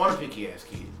like I don't want a picky ass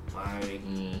kid. Like,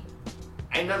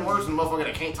 ain't nothing worse than a motherfucker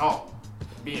that can't talk.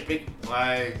 Being picky.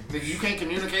 Like, nigga, you can't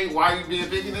communicate why you being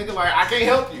picky, nigga. Like, I can't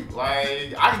help you.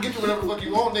 Like, I can get you whatever the fuck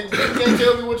you want, nigga, but you can't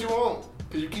tell me what you want.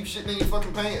 Because you keep shitting in your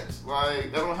fucking pants.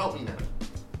 Like, that don't help me now.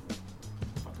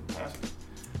 Fucking bastard.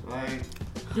 Like,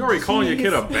 You already calling your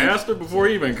kid a bastard before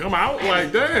he even come out? Like,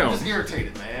 I'm damn. just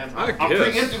irritated, man. I I'm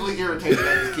guess. preemptively irritated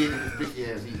at this kid and his picky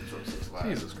ass eating choices. Like,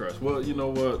 Jesus Christ. Well, you know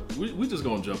what? We just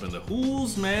gonna jump into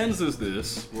whose mans is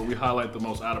this, where we highlight the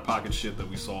most out of pocket shit that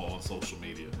we saw on social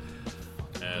media.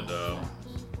 And don't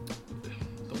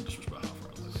disrespect hot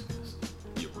fries.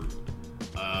 You're rude.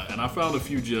 And I found a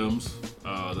few gems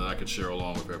that I could share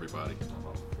along with everybody.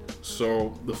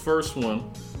 So the first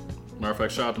one, matter of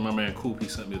fact, shout out to my man Coop. He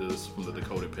sent me this from the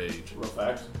Decoded page. real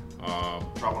facts.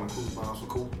 Drop on the cool, but also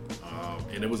cool.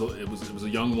 And it was a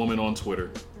young woman on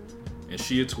Twitter, and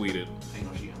she had tweeted. Ain't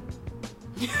no shit.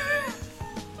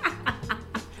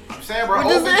 I'm saying, bro,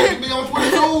 We're old just bitches be on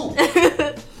Twitter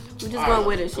too. We just went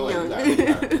with it. She Go ahead, young. you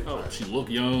got it. Oh, she look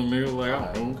young, nigga. Like,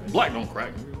 I don't know. Black don't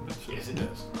crack, nigga. That shit. Yes, it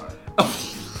does. All right.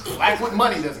 Black with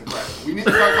money doesn't crack. We need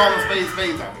to start calling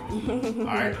spades out here. All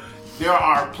right. There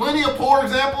are plenty of poor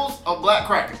examples of black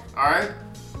cracking. All right.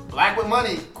 Black with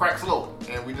money cracks slower,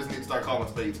 and we just need to start calling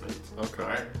spades. Okay. All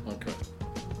right. Okay.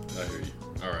 I hear you.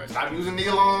 All right. Stop using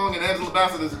Nia Long and Angela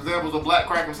Bassett as examples of black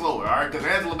cracking slower. All right, because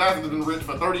Angela Bassett has been rich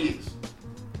for 30 years.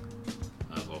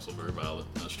 That's also very valid.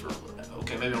 That's true.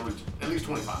 Okay, maybe I'm rich. At least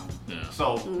 25. Yeah.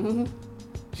 So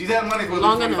she's had money for at least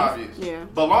Long 25 enough, years. yeah.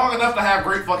 But long enough to have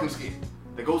great fucking skin.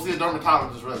 To go see a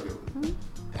dermatologist regularly.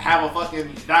 Have a fucking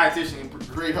dietitian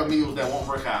create her meals that won't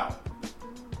break out.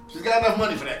 She's got enough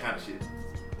money for that kind of shit.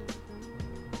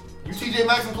 You TJ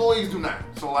Maxx employees do not.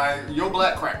 So like your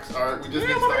black cracks. All right, we just Damn,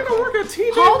 get I'm started. gonna work at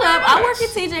TJ Hold up, I work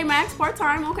Maxx. at TJ Maxx part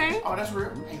time. Okay. Oh, that's real.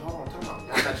 Hey, hold on, time out.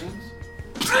 Y'all got jeans?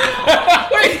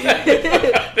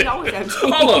 We always have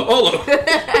Hold up.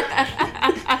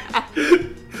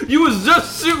 You was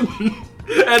just shooting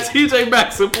at TJ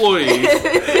Maxx employees,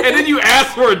 and then you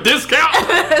asked for a discount.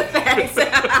 Hold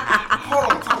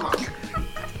on, time out.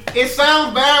 It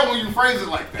sounds bad when you phrase it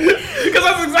like that. Because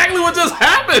that's exactly what just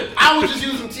happened. I was just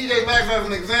using TJ Maxx as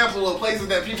an example of places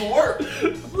that people work. We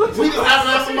just happen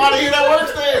to have somebody here that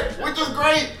works there, which is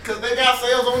great because they got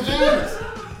sales on jeans.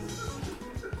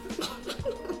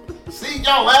 See,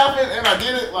 y'all laughing and I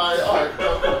did it like, all right,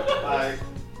 bro. Like,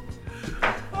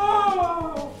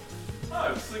 Oh,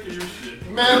 I'm sick of your shit.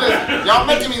 man, listen, y'all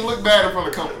making me look bad in front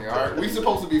of the company, all right? We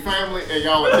supposed to be family and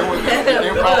y'all are doing this in an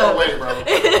improper way, bro.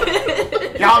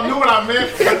 Y'all knew what I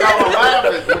meant, but y'all were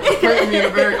laughing, which is painting me in a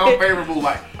very unfavorable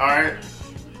light, all right?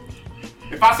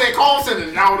 If I said call center,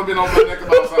 y'all would have been on my neck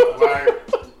about something, like.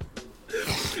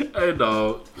 Hey,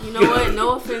 dog. You know what?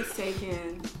 No offense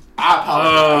taken. I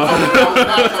apologize. I was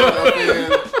not trying to offend.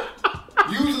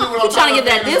 Usually when I'm Trying to get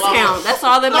that discount. That's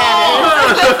all that No.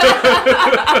 matters.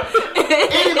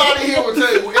 Anybody here will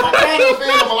tell you, if I'm trying to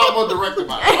offend, I'm a lot more direct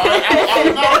about it. All right? I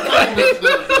was not offending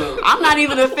the I'm not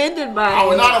even offended by I it.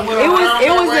 would not have went around It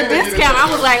that was way a to get discount. it. I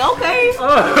was like, okay.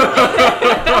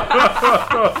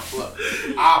 Look,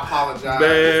 I apologize.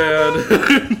 Man.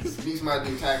 These might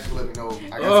do tax, let me know.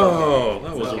 I got Oh,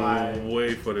 that was like,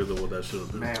 way funnier than what that should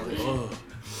have been. man, listen, Oh.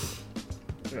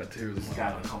 I got tears in this my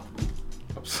got uncomfortable.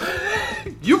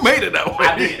 You made it that way.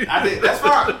 I did. That's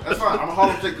fine. That's fine. I'm a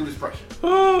Harlem Shake through this pressure.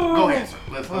 Oh. Go ahead, sir.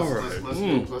 Let's All right. do what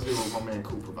my man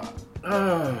Cool provided.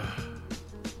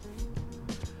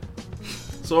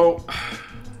 So,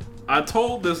 I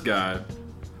told this guy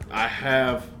I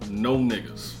have no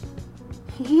niggas.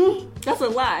 That's a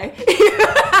lie.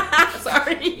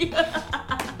 Sorry.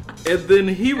 And then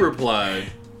he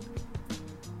replied,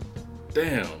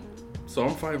 damn, so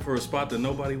I'm fighting for a spot that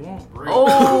nobody wants.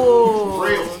 Oh.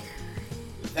 Real.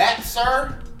 That,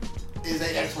 sir, is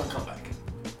an excellent comeback.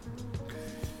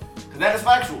 Because that is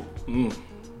factual.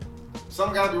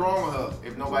 Something gotta be wrong with her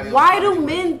if nobody else. Why do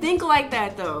men think like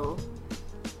that though?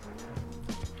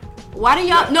 Why do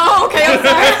y'all? No, okay, I'm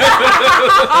sorry.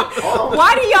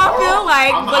 Why do y'all feel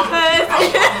like because?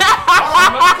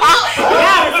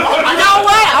 Yes, you know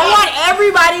what? I want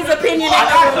everybody's opinion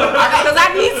because I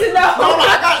need to know. No,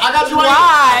 I got you right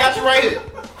Why? here.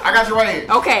 I got you right here.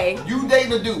 Okay. You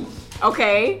dating a dude.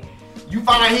 Okay. You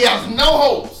find out he has no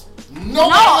holes. No,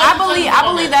 I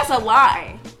believe that's a lie.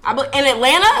 In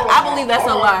Atlanta, I believe that's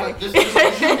a lie. Just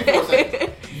shoot me for a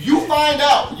second. You find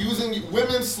out using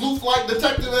women's sleuth-like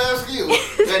detective-ass skills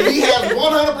that he has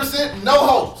 100% no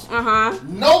holes.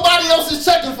 Nobody else is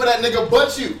checking for that nigga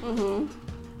but you.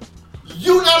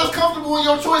 You not as comfortable in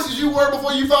your choice as you were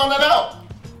before you found that out.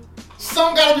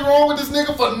 Something gotta be wrong with this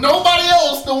nigga for nobody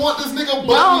else to want this nigga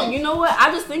but No, me. you know what?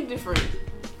 I just think different.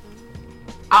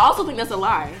 I also think that's a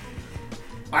lie.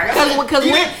 Because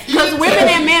women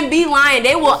and men be lying.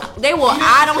 They will.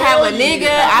 I don't have a nigga.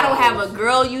 I don't have a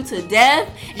girl. You to death,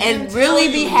 and really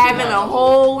be having a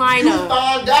whole You lineup.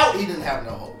 found out he didn't have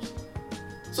no hoes.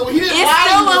 So he didn't It's lie to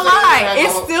still you a and say he lie. didn't have no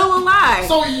It's hoes. still a lie.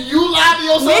 So you lied to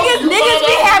yourself. Niggas You be found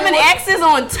out having you were- exes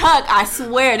on tuck. I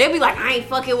swear. They be like, I ain't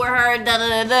fucking with her. Da da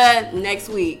da da. Next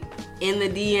week, in the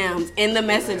DMs, in the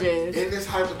messages. In this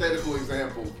hypothetical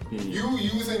example, you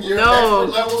using your No.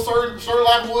 expert level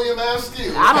Sherlock Williams ass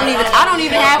skills. I don't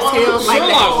even have skills like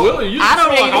Sherlock that. Williams, you I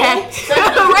don't Sherlock even have.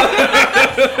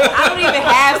 I don't even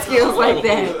have skills like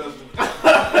that.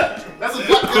 That's a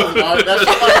black cousin, dog.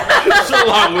 That's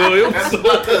Sherlock Williams. a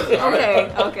black cousin. All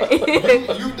right?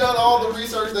 Okay. You've done all the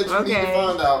research that you need to Okay.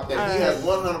 find out that he Alright. has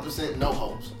 100% no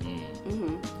hoes.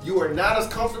 You are not as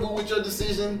comfortable with your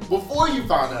decision before you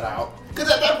found that out, because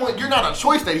at that point you're not a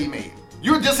choice that he made.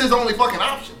 You're just his only fucking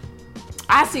option.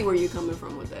 I see where you're coming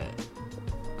from with that.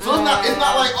 So it's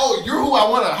not like, oh, you're who I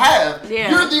want to have.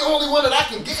 Yeah. You're the only one that I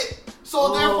can get.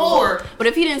 So therefore, But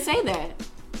if he didn't say that,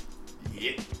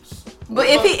 yeah. but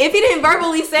if he didn't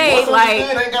verbally say What's like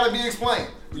understood ain't gotta be explained.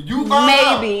 You found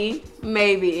out.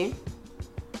 maybe.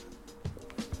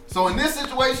 So in this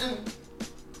situation,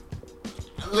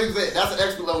 look at that. That's an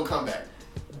expert level comeback.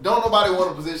 Don't nobody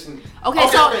want a position. Okay,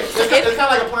 so It's kind of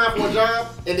like applying for a job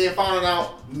and then finding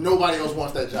out nobody else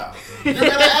wants that job. You're gonna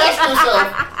ask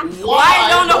yourself, why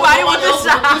don't nobody want else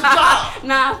this job? wants this job?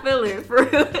 Nah, I feel it for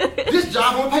real. This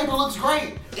job on paper looks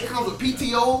great. It comes with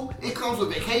PTO. It comes with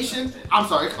vacation. I'm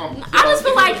sorry. It comes. I just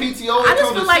feel like PTO. I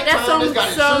just feel like that's It's got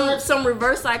insurance. some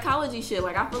reverse psychology shit.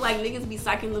 Like I feel like niggas be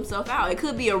psyching themselves out. It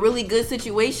could be a really good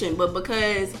situation, but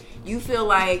because you feel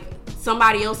like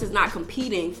somebody else is not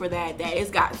competing for that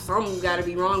it's got something got to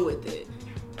be wrong with it.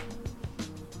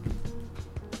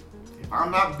 If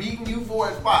I'm not beating you for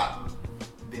a spot,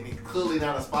 then it's clearly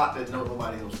not a spot that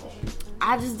nobody else wants.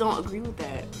 I just don't agree with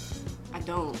that. I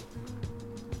don't.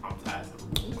 I'm tired.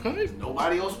 Okay.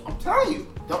 Nobody else. I'm telling you,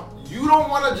 you don't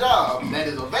want a job that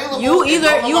is available. You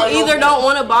and either don't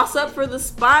want to boss up for the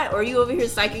spot, or you over here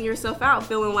psyching yourself out,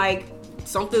 feeling like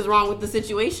something's wrong with the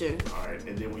situation. All right,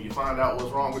 and then when you find out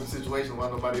what's wrong with the situation, why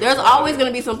nobody? There's always going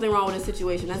to be something wrong with the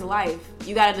situation. That's life.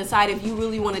 You got to decide if you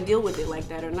really want to deal with it like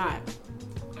that or not.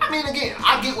 I mean, again,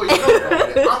 I get where you're coming from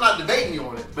with it. I'm not debating you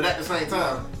on it, but at the same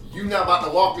time, you're not about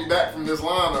to walk me back from this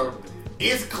line of.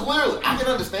 It's clearly, I can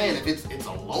understand if it's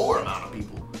a lower amount of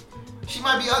people. She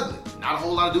might be ugly. Not a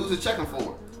whole lot of dudes are checking for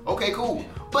her. Okay, cool.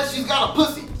 But she's got a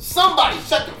pussy. Somebody's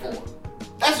checking for her.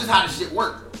 That's just how this shit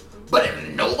works. But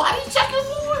if nobody's checking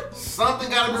for her, something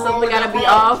gotta be wrong with that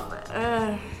product. Off.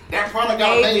 That product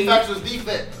got a manufacturer's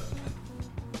defect.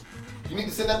 You need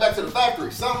to send that back to the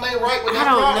factory. Something ain't right with that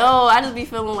product. I don't know. I just be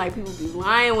feeling like people be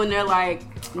lying when they're like,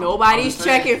 nobody's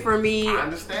checking for me. I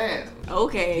understand.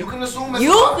 Okay. You can assume it's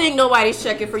you think nobody's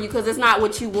checking for you because it's not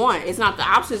what you want. It's not the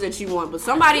options that you want. But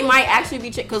somebody might actually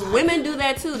be checking. Because women do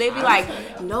that too. They be like,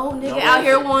 no nigga out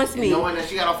here wants me. Knowing that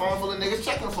she got a phone full of niggas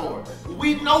checking for her.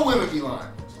 We know women be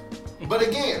lying. But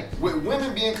again, with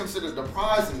women being considered the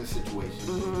prize in this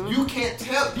situation, you can't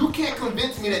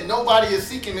convince me that nobody is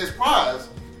seeking this prize.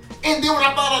 And then when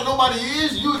I find out nobody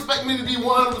is, you expect me to be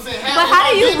 100% happy. But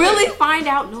how do you really find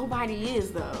out nobody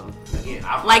is though? Again,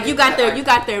 like you got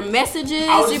their messages,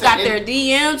 you got their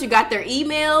DMs, you got their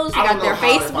emails, you got their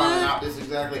Facebook. Out this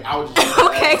exactly. I was just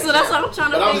okay, so that's what I'm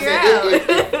trying to figure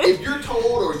out. If you're told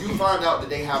or you find out that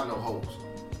they have no hoes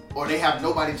or they have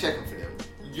nobody checking for them,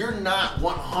 you're not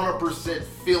 100%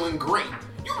 feeling great.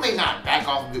 You may not back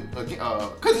off of it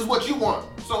because it's what you want.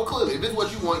 So clearly, if it's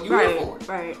what you want, you're here for it.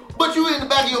 Right. But you in the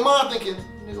back of your mind thinking,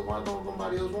 nigga, why don't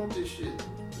nobody else want this shit?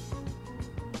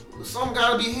 Some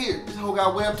gotta be here. This whole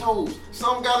got webbed toes.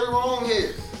 Some gotta be wrong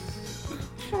here.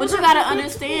 But you gotta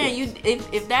understand,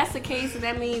 if that's the case,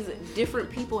 that means different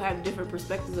people have different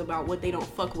perspectives about what they don't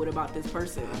fuck with about this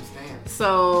person. I understand.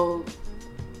 So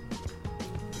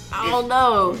I don't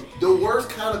know. The worst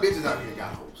kind of bitches out here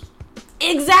got hoes.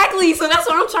 Exactly. So that's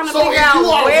what I'm trying to figure out.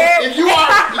 If you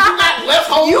got less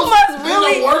hoes, you must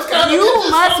really, the worst kind of you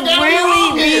must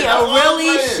really be a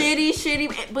really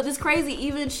shitty. But it's crazy.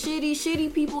 Even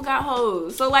shitty people got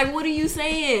hoes. So like, what are you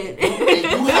saying?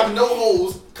 And you have no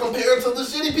hoes compared to the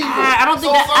shitty people.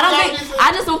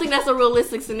 I just don't think that's a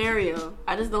realistic scenario.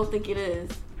 I just don't think it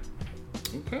is.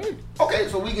 Okay,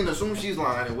 so we can assume she's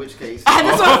lying, in which case.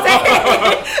 That's what I'm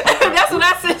saying. That's what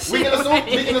I said.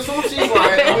 We can assume she's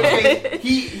lying, in which case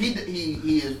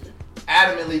he is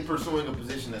adamantly pursuing a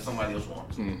position that somebody else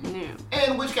wants. Mm-hmm. Yeah.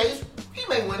 And in which case, he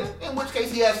may win it. In which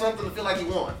case, he has something to feel like he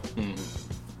won.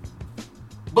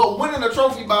 Mm-hmm. But winning a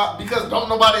trophy because don't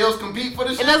nobody else compete for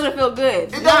this shit? It doesn't feel good.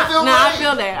 It doesn't feel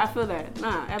right. I feel that.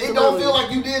 Nah, absolutely. It don't feel like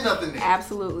you did nothing there.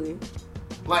 Absolutely.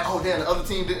 Like, oh damn, the other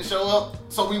team didn't show up,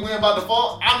 so we win by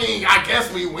default? I mean, I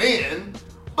guess we win.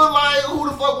 But like, who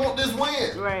the fuck want this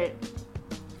win? Right.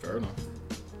 Fair enough.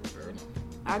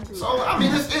 I agree. So, I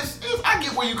mean, it's I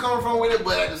get where you're coming from with it,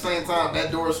 but at the same time,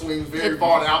 that door swings very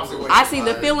far the opposite way. I see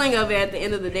the feeling of it at the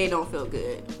end of the day don't feel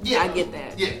good. Yeah. I get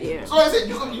that. Yeah. So like I said,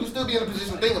 you still be in a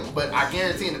position thinking, but I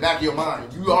guarantee in the back of your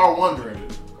mind, you are wondering,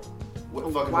 what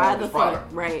the fuck is wrong with this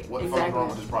product? Right. What the fuck is wrong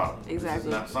with this product?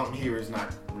 Exactly. Something here is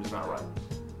not right.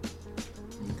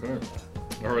 Okay.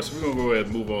 All right, so we're going to go ahead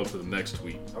and move on to the next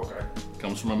tweet. Okay.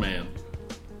 Comes from a man.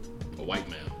 A white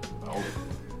man. Oh.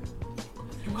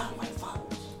 You got white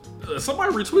followers.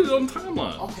 Somebody retweeted on the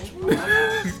timeline.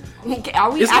 Okay.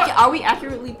 Are we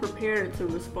accurately prepared to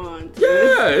respond to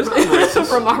this? It's not racist.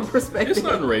 From our perspective. It's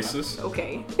not racist.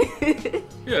 Okay.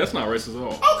 Yeah, it's not racist at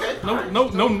all. Okay.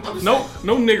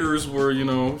 No niggers were,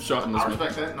 shot in this. I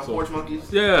respect that. No porch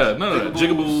monkeys. Yeah, none of that.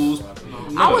 Jigaboos.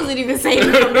 I wasn't even saying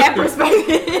it from that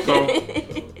perspective.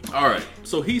 So, all right.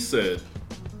 So he said,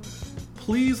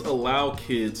 please allow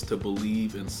kids to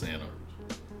believe in Santa.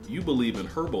 You believe in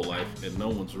Herbalife and no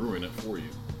one's ruining it for you.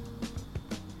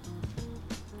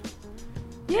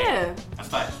 Yeah. That's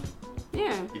facts.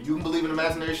 Yeah. If you can believe in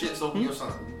imaginary shit, so can your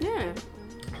son. Yeah.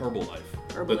 Herbalife.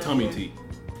 The tummy tea.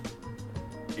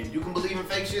 If you can believe in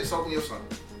fake shit, so can your son.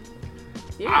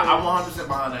 Yeah. I'm 100%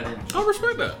 behind that energy. I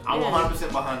respect that. I'm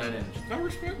 100% behind that energy. I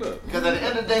respect that. Because at the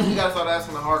end of the day, we gotta start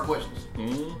asking the hard questions.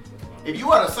 Mm-hmm. If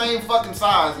you are the same fucking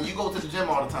size and you go to the gym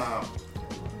all the time,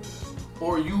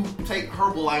 or you take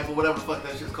Herbalife or whatever the fuck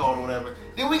that shit's called or whatever,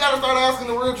 then we gotta start asking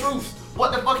the real truths.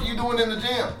 What the fuck are you doing in the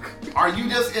gym? Are you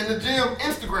just in the gym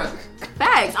Instagramming?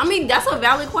 Facts. I mean, that's a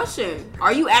valid question.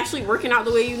 Are you actually working out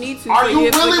the way you need to? Are you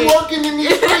really working in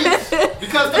these streets?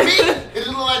 Because to me, it just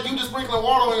look like you just sprinkling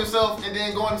water on yourself and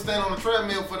then going to stand on the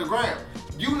treadmill for the gram.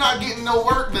 You not getting no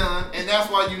work done, and that's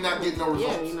why you not getting no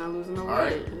results. Yeah, you're not losing no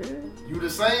Alright. weight. You the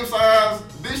same size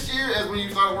this year as when you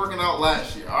started working out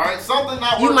last year. All right, something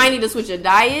not working. You might need to switch your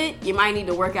diet. You might need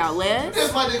to work out less.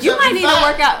 This might You might need to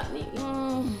fat. work out.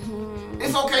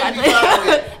 It's okay to be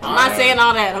fat. I'm not saying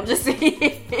all that. I'm just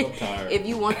saying I'm tired. if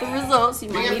you want the results, you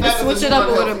might Being need to fat switch isn't it up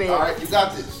a little unhealthy, bit. All right, you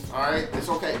got this. All right, it's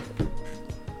okay.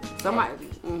 Somebody.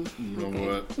 You know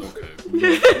what? Okay.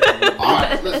 All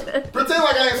right, listen. Pretend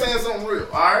like I ain't saying something real.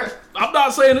 All right, I'm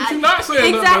not saying that you're not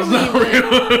saying Exactly. that.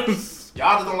 That's not real.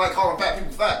 y'all just don't like calling fat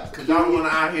people fat because y'all don't want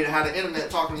to out here have the internet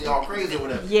talking to y'all crazy or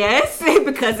whatever. Yes,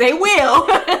 because they will.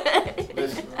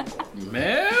 Listen,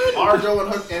 Man. Larjo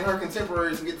and her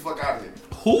contemporaries can get the fuck out of here.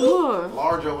 Who?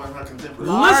 Larjo and her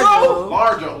contemporaries. Lizzo?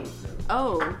 Larjo.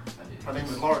 Oh. Her name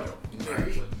is Larjo.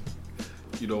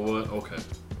 You know what? Okay.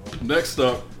 Next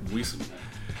up,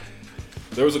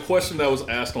 there was a question that was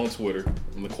asked on Twitter,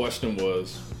 and the question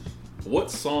was, what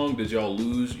song did y'all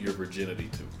lose your virginity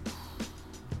to?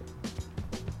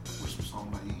 Whisper song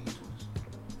by Ying Twins.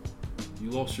 You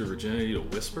lost your virginity to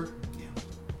Whisper? Yeah.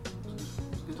 It's a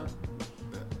good time.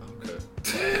 Okay.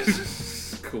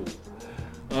 Cool.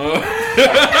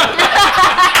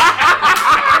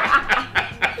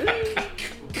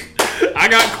 I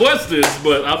got questions,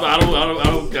 but I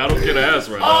don't care to ask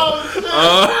right now. Oh, shit.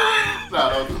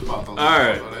 That was just about to All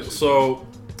right. So,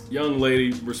 young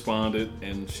lady responded,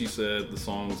 and she said the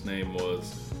song's name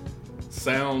was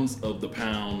 "Sounds of the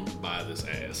Pound" by this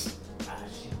ass.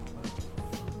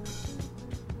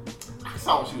 I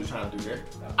saw what she was trying to do there.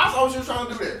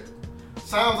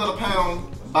 Sounds of the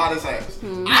Pound by this ass.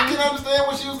 I can understand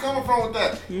where she was coming from with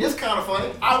that. It's kind of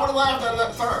funny. I would have laughed at it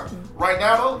at the time. Right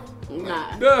now, though,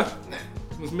 Nah. Yeah, nah.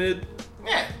 it was mid.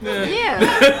 Yeah. Yeah.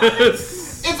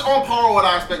 It's on par with what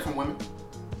I expect from women.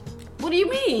 What do you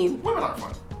mean? Women aren't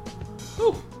funny.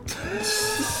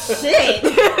 Shit.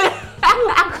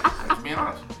 Let's be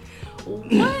honest.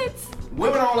 What?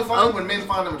 Women are only funny when men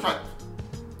find them attractive.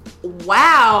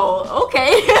 Wow.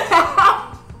 Okay.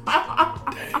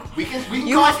 We can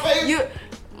You call want spades. you?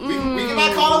 We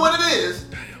cannot call it what it is.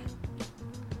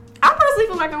 I personally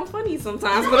feel like I'm funny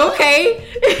sometimes, but okay.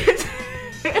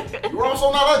 You're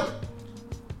also not ugly.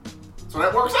 So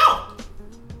that works out.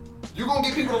 You're going to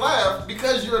get people to laugh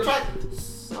because you're attractive.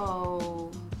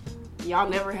 So, y'all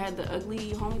never had the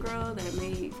ugly homegirl that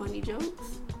made funny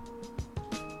jokes?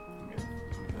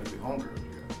 That'd be homegirl.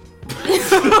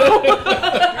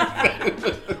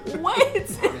 What?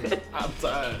 I'm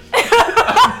tired.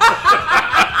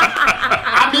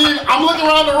 I mean, I'm looking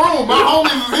around the room. My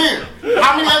homies is here.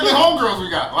 How many ugly homegirls we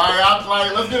got?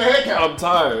 Like, let's get a head count. I'm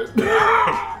tired.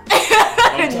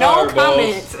 No tired,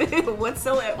 boss. comment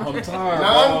whatsoever. I'm tired,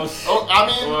 None? boss. Oh, I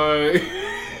mean,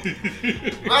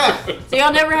 nah. So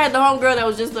y'all never had the homegirl that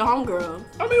was just the homegirl?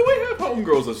 I mean, we have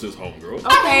homegirls that's just homegirls.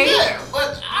 Okay. Yeah,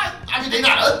 but I mean, they're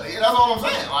not ugly. That's all I'm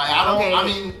saying. Like, I don't. Okay. I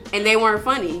mean, And they weren't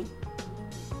funny.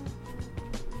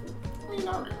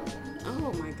 not really.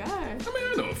 Oh my god. I mean, I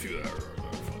know a few that are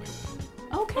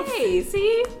funny. Okay,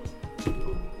 see?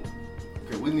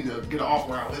 Okay, we need to get an off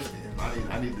round list then.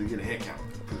 I need to get a head count.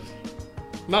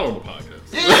 Not on the podcast.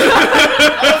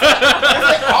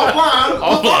 Offline.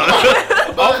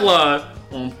 Offline.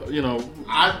 You know.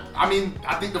 I mean,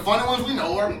 I think the funny ones we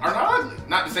know are not ugly.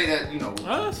 Not to say that, you know.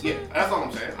 That's- Yeah, that's all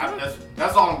I'm saying.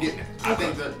 That's all I'm getting at. I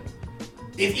think that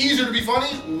it's easier to be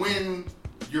funny when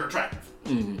you're attractive.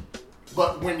 Mm-hmm.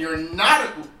 But when you're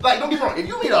not, like, don't get me wrong. If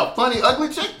you meet a funny, ugly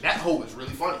chick, that hoe is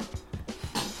really funny.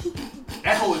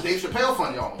 That hoe is Dave Chappelle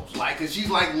funny almost. Like, cause she's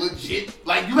like legit.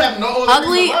 Like, you have no other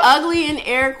Ugly, reason left. ugly in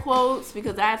air quotes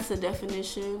because that's the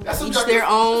definition. That's Each subjective. their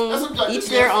own. That's subjective, Each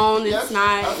their yes. own. Yes, It's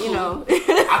not, absolutely. you know.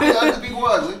 I think ugly people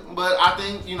are ugly, but I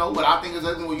think, you know, what I think is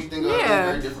ugly, what you think of ugly is Yeah,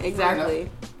 very different. exactly.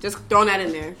 Just throwing that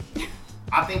in there.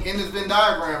 I think in this Venn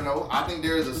diagram, though, I think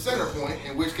there is a center point,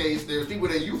 in which case there's people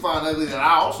that you find ugly that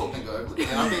I also think are ugly,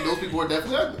 and I think those people are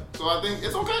definitely ugly. So I think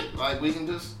it's okay. Like, we can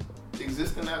just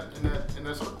exist in that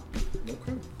circle.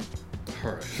 Okay.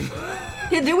 All right.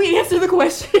 Yeah, did we answer the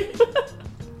question?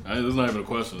 There's not even a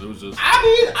question. It was just.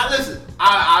 Listen.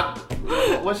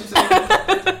 What she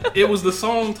said? It was the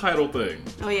song title thing.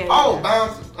 Oh yeah. Oh,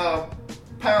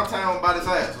 Pound Town by this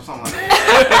ass or something like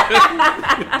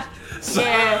that.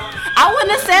 Yeah. I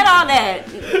wouldn't have said all that.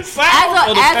 Sound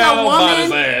of the As a pound by his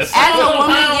woman, ass. as a woman, Pound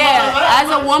by yeah. his ass. As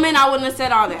a woman, I wouldn't have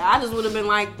said all that. I just would have been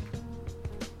like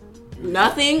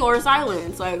nothing or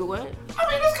silence. Like what? I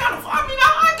mean, it's kind of. I mean,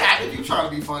 I got it if you trying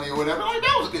to be funny or whatever. Like,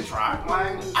 that was a good try.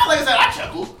 Like I said, I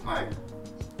chuckled. Like,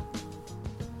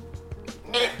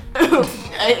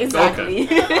 Exactly.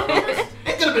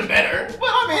 it could have been better, but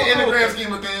I mean, in the grand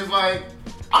scheme of things, like,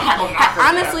 I'm not gonna knock her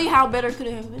Honestly, down. how better could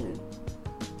it have been?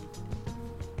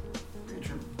 Very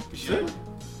true. Shit.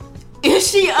 Is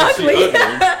she ugly?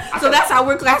 ugly? So that's how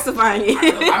we're classifying it.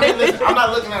 I mean, listen, I'm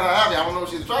not looking at her ugly. I don't know if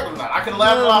she's attractive or not. I could have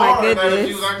laughed a Oh, lot my harder at that if goodness.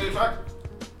 she was actually attractive.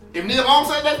 If Nia Long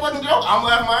said that fucking joke, I'm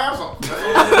laughing my ass off.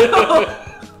 That's all.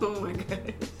 Oh my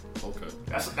god. Okay.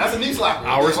 That's a knee slapper.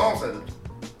 Ours- If Nia Long said it.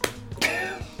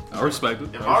 I respect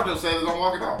it. If Arjo said it, don't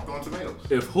walk it out. Throwing tomatoes.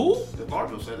 If who? If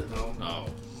Arjo said it, no. Oh,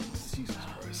 Jesus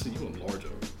Christ. See, you and Largo.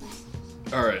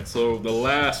 All right, so the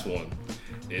last one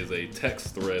is a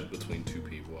text thread between two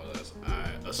people.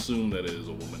 I assume that it is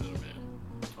a woman and a man.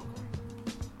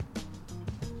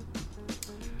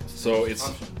 So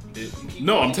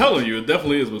no, I'm telling you, it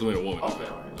definitely is between a woman. Okay,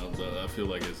 all right. I feel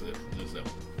like it's that.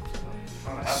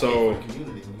 Trying to So- advocate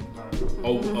for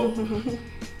the community.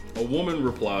 A woman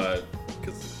replied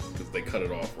because they cut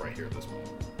it off right here at this moment.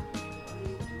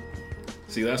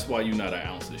 See, that's why you're not an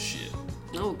ounce of shit.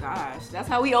 Oh gosh, that's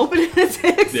how we open the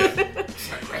text. Yeah.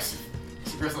 It's aggressive.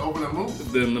 It's aggressive. Open and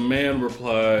move. Then the man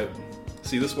replied,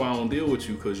 "See, this is why I don't deal with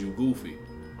you because you goofy."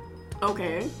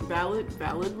 Okay, valid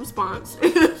response.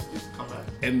 Just come back.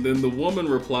 And then the woman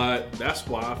replied, "That's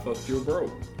why I fucked your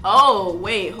bro." Oh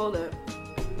wait, hold up.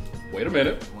 Wait a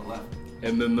minute. One left.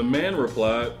 And then the man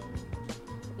replied,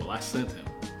 "Well, I sent him."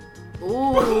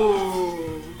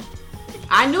 Ooh.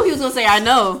 I knew he was gonna say I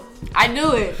know. I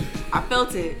knew it. I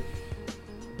felt it.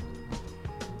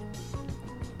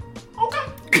 Okay.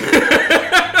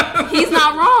 He's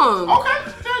not wrong. Okay.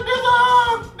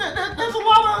 There's a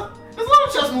lot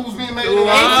of chess moves being made.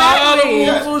 Exactly.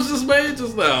 This was just made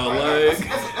just now. There's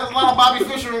Like, a lot of Bobby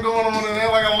Fishering going on in there,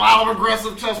 like a lot of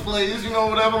aggressive chess plays,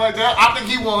 whatever like that. I think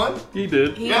he won. he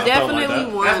did. He Yeah, definitely felt like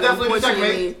that. won. That's definitely the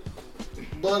Unfortunately.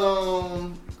 But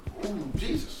ooh,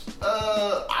 Jesus.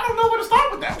 I don't know where to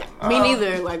start with that one. Me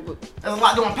neither. Like, There's a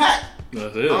lot to unpack.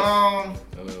 That is.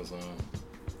 That is.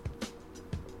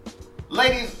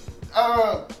 Ladies,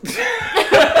 and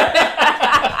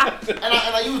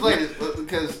I use ladies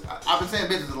because I've been saying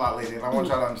bitches a lot lately, and I want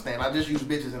y'all to understand. I just use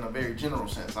bitches in a very general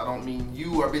sense. I don't mean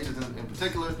you or bitches in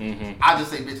particular. Mm-hmm. I just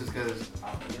say bitches because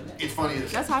it's funny to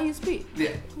say. that's how you speak.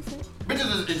 Yeah.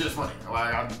 Bitches is just funny.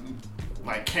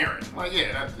 Like Karen. Like,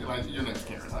 yeah, like your name's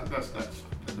Karen. Like, that doesn't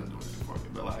do anything for me.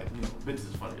 But bitches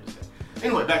is funny to say.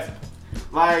 Anyway, back to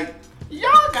like,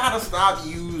 y'all gotta stop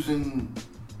using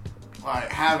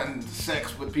having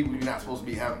sex with people you're not supposed to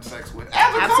be having sex with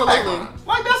as a comeback Absolutely. line.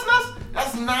 Like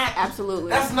that's not Absolutely.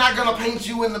 that's not gonna paint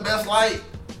you in the best light.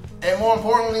 And more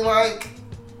importantly,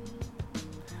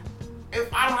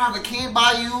 if I don't have a kid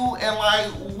by you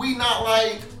and we not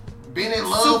been in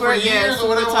love Super, for yeah, years or super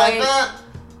whatever tight. like that,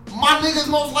 my nigga's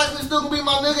most likely still gonna be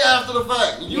my nigga after the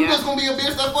fact. You Yeah. just gonna be a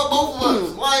bitch that fuck both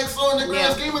of us. So in the grand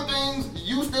Yeah. scheme of things,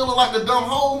 you still look like the dumb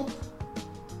hoe.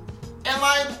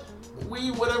 And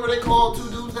we whatever they call two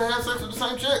dudes that have sex with the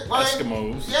same chick.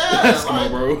 Eskimos. Yeah, Eskimo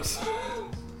bros.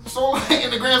 So in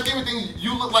the grand scheme of things,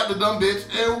 you look like the dumb bitch,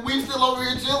 and we still over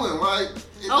here chilling.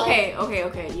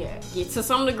 Okay, yeah. To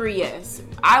some degree, yes.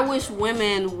 I wish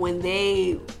women, when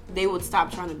they would stop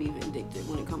trying to be vindictive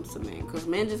when it comes to men, because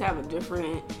men just have a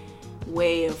different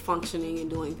way of functioning and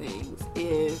doing things.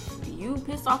 If you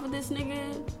pissed off at this nigga,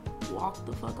 walk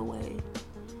the fuck away.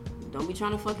 Don't be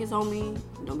trying to fuck his homie.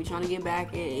 Don't be trying to get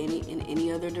back in any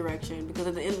other direction, because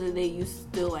at the end of the day, you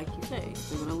still, like you say,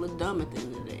 still gonna look dumb at the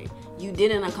end of the day. You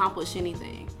didn't accomplish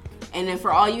anything, and then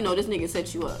for all you know, this nigga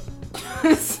set you up.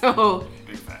 So.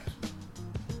 Big facts.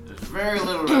 There's very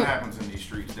little that happens in these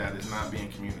streets that is not being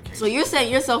communicated. So you're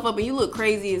setting yourself up and you look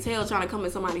crazy as hell trying to come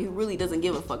at somebody who really doesn't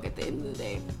give a fuck at the end of the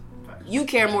day. Facts. You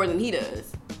care more than he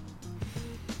does.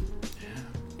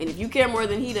 And if you care more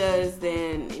than he does,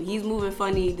 then and he's moving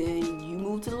funny, then you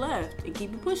move to the left and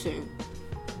keep it pushing.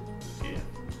 Yeah.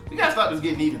 We gotta stop this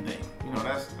getting even thing.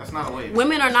 That's not a way.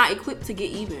 Women are not equipped to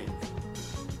get even.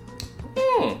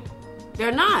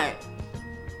 They're not.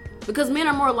 Because men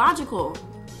are more logical.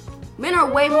 Men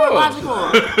are way more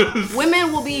logical.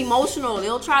 Women will be emotional.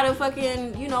 They'll try to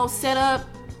fucking, set up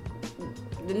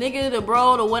the nigga, the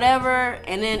bro, the whatever,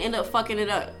 and then end up fucking it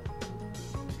up.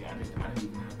 See,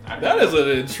 That is an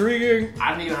intriguing.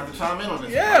 I didn't even have to chime in on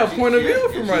this. Yeah, point of view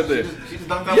from right there. She just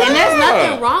dunked out And there's Yeah.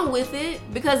 nothing wrong with it,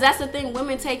 because that's the thing.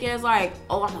 Women take it as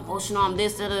oh, I'm emotional, I'm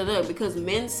this, because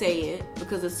men say it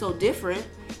because it's so different.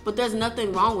 But there's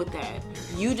nothing wrong with that.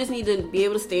 You just need to be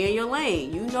able to stay in your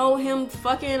lane. You know him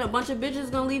fucking a bunch of bitches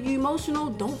gonna leave you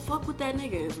emotional. Don't fuck with that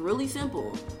nigga. It's really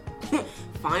simple.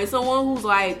 Find someone who's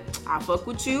I fuck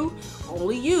with you,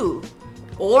 only you.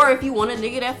 Or if you want a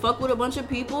nigga that fuck with a bunch of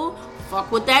people,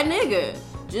 fuck with that nigga.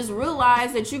 Just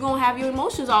realize that you're gonna have your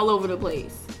emotions all over the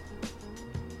place.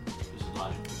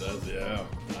 Yeah.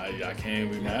 I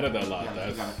can't be mad at that lot. You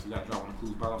That's gotta drop on the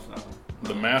clues bottle for that one.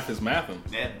 the math is mathing.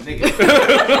 That nigga.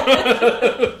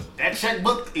 That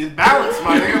checkbook is balanced,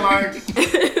 my nigga. Like,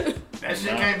 that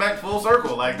shit came back full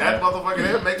circle. Like, that motherfucker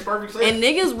there makes perfect sense. And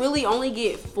niggas really only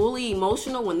get fully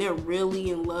emotional when they're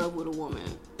really in love with a woman.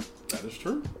 That is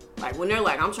true. Like, when they're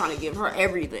like, I'm trying to give her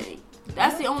everything.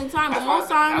 That's the only time. But That's most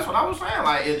times, that's what I was saying.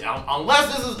 Like,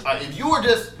 unless this is, if you were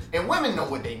just, and women know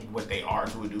what they are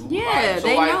to a dude. Yeah, like, so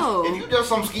they like, know. If you just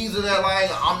some skeezer that like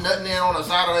I'm nutting in on a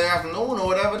Saturday afternoon or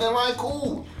whatever, then like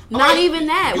cool. not Like, even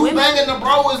that. You banging the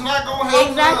bro is not gonna help.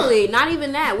 Exactly. Not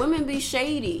even that. Women be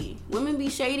shady. Women be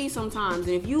shady sometimes.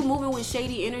 And if you moving with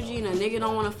shady energy and a nigga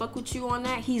don't want to fuck with you on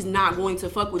that, he's not going to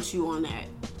fuck with you on that.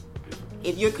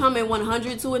 If you're coming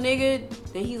 100 to a nigga,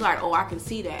 then he's like, oh, I can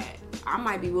see that. I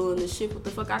might be willing to shift what the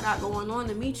fuck I got going on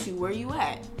to meet you. Where you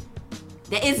at?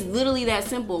 That it's literally that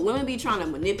simple. Women be trying to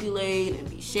manipulate and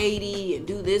be shady and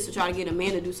do this to try to get a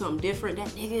man to do something different. That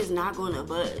nigga is not gonna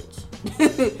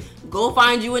budge. Go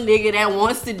find you a nigga that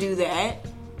wants to do that,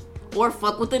 or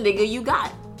fuck with the nigga you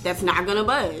got. That's not gonna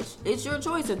budge. It's your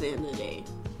choice at the end of the day.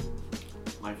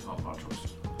 Life is all about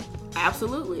choices.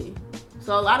 Absolutely.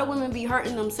 So a lot of women be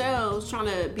hurting themselves trying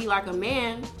to be like a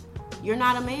man. You're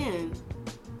not a man.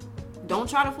 Don't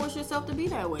try to force yourself to be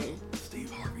that way.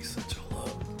 Steve Harvey set you up.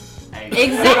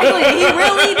 Exactly. He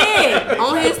really did.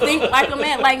 On his think like a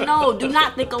man. Like, no, do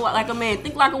not think like a man.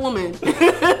 Think like a woman.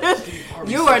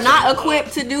 You are not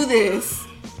equipped to do this.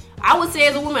 I would say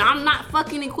as a woman, I'm not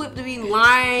fucking equipped to be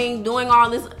lying, doing all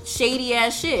this shady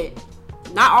ass shit.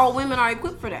 Not all women are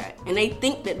equipped for that. And they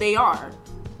think that they are.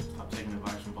 Stop taking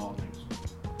advice from bald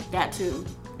niggas. That too.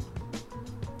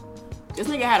 This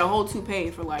nigga had a whole toupee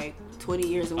for like 20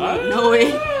 years and we didn't know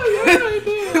it.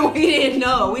 We didn't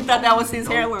know. We thought that was his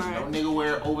hairline. No nigga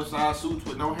wear oversized suits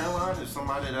with no hairline is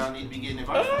somebody that I need to be getting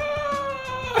advice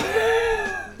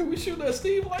from. We shooting at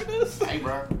Steve like this? Hey,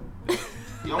 bro.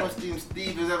 The only thing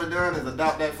Steve has ever done is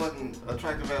adopt that fucking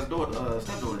attractive ass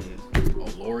stepdaughter is. Oh,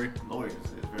 Lori. Lori is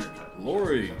very attractive.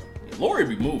 Lori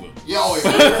be moving. Yo,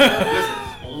 listen.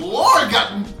 Lori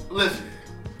listen.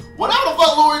 Whatever the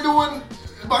fuck Lori doing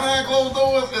behind closed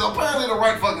doors is apparently the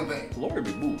right fucking thing. Lori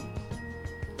be moving.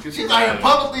 Cause she's out here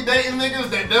publicly dating niggas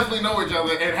that definitely know each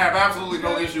other and have absolutely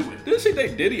no issue with it. Didn't she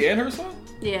date Diddy and her son?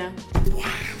 Yeah.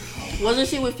 Wasn't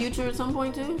she with Future at some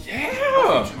point too?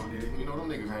 Yeah. You know them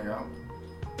niggas hang out.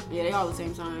 Yeah, they all the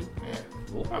same time. Yeah. I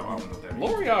don't know what that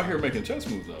means. Lori out here making chess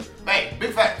moves out here. Hey,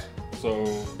 big facts.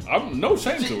 So I'm no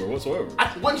shame to her whatsoever.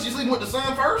 Wasn't she sleeping with the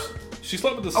son first? She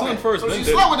slept with the son first. So then she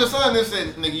Diddy. slept with the son and said,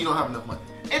 nigga, you don't have enough money.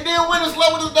 And then went and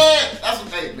slept with his dad. That's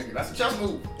nigga, that's a chess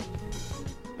move.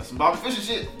 That's some Bobby Fischer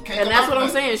shit. And that's what I'm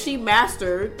saying. She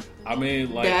mastered. I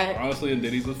mean, like, that. honestly, in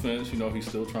Diddy's defense, he's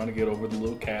still trying to get over the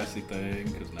little Cassie thing,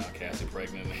 because now Cassie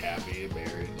pregnant and happy and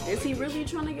married. And all Is that he good really shit.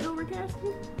 trying to get over Cassie?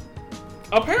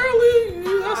 Apparently,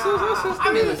 that's his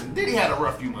I mean, listen, Diddy had a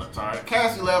rough few months, alright?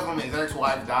 Cassie left him, his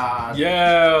ex-wife died.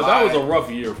 Yeah, that was a Like, rough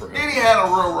year for him. Diddy had a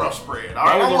real rough spread,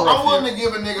 alright? That was a rough I'm willing to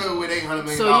give a nigga with $800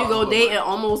 million. So you go date an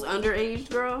almost underage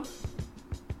girl?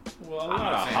 Well, a I'm lot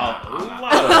not of saying Hol- I'm a not-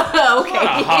 lot of Okay.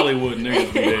 Hollywood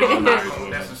niggas be dating underage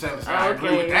women. That's the sense. I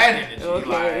agree with that energy. Okay.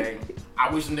 Like,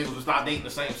 I wish some niggas would stop dating the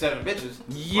same 7 bitches.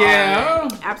 Yeah.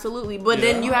 Absolutely. But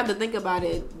then Yeah. you have to think about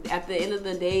it. At the end of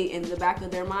the day, in the back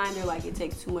of their mind, they're like, it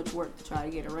takes too much work to try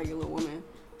to get a regular woman.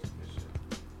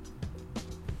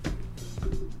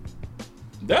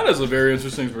 That is a very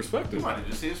interesting You perspective. might have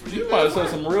just said some You might have said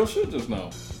some real shit just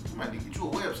now. You might need to get you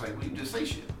a website where you just say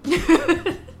shit.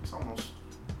 It's almost.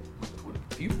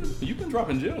 You've been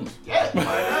dropping gems. Yeah, that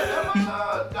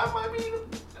might be.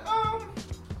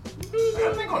 I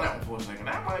gotta think on that one for a second.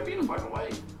 That might be the fucking way.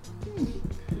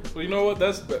 Well, you know what?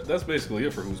 That's basically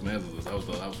it for Whose Man's Is This. That was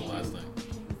the last thing.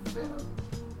 Yeah.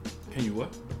 Can you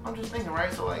what? I'm just thinking,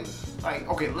 right? So like,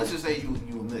 okay, let's just say you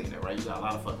a millionaire, right? You got a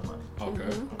lot of fucking money.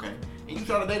 Okay. Okay. And you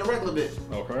try to date a regular bitch.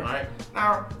 Okay. Alright?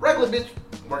 Now, regular bitch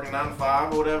working 9 to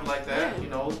 5 or whatever like that,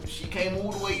 Yeah. she can't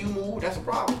move the way you move, that's a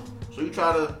problem. So you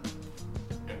try to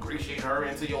ingratiate her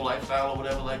into your lifestyle or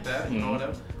whatever like that, you know,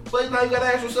 whatever. But now you gotta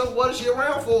ask yourself, what is she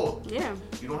around for? Yeah.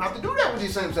 You don't have to do that with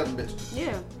these same 7 bitches.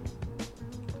 Yeah.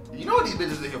 You know what these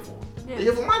bitches are here for. Yeah. They're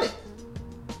here for money.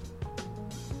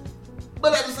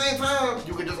 But at the same time,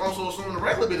 you can just also assume the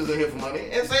regular bitches are here for money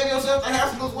and save yourself the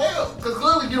hassle as well. Because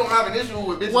clearly you don't have an issue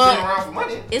with bitches being around for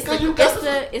money.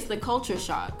 It's the culture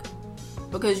shock.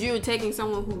 Because you're taking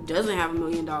someone who doesn't have $1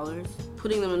 million,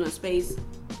 putting them in a space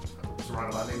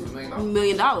surrounded by niggas with $1 $1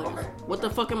 million. Okay. What the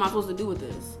fuck am I supposed to do with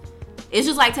this? It's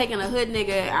just like taking a hood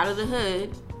nigga out of the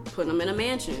hood, putting him in a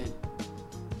mansion.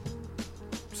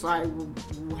 It's like,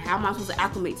 how am I supposed to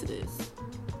acclimate to this?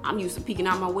 I'm used to peeking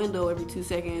out my window every 2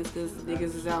 seconds because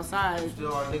niggas is outside.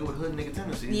 Still are a nigga with hood nigga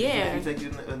tendencies. Yeah. You take a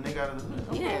nigga out of the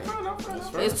hood. Yeah.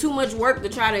 Fair. It's too much work to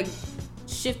try to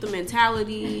shift the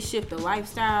mentality, shift the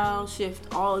lifestyle,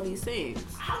 shift all of these things.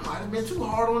 I might have been too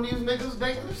hard on these niggas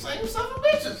dating the same son of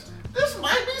bitches. This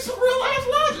might be some real ass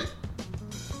logic.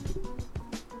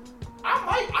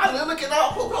 I literally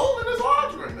cannot poke a hole in this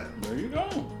logic right now. There you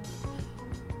go.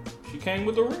 She came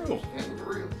with the real. Came with the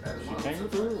real. That is She my came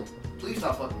with the real. Please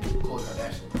stop fucking Khloe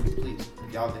Kardashian. Please.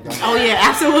 If y'all Oh yeah,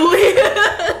 absolutely.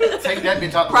 take that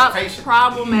bitch out the rotation.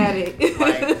 Problematic.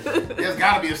 Like, there's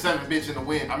gotta be a 7th bitch in the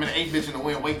wind. I mean, an 8th bitch in the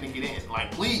wind waiting to get in.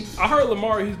 Like, please. I heard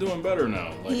Lamar, he's doing better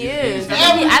now. Like, He is. he's-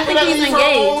 I think he's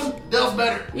engaged. Does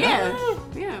better. Yeah.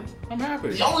 Yeah. I'm happy.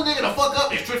 The only nigga to fuck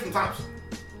up is Tristan Thompson.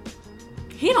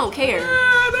 He don't care.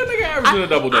 That nigga averaging a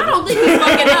double-double. I don't think he's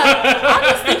fucking up. I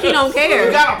just think he don't He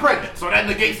care. got her pregnant, so that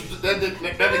negates the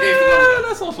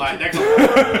That's also like, true.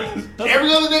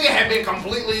 every other nigga had been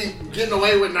completely getting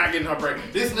away with not getting her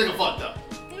pregnant. This nigga fucked up.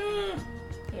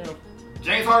 Yeah.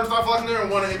 James Harden started fucking her and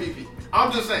won an MVP.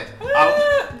 I'm just saying. Yeah,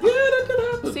 that could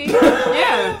happen. See?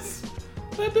 Yeah.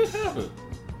 That did happen.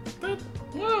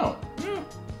 Wow. Yeah.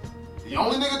 The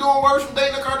only nigga doing worse from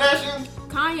dating a Kardashian,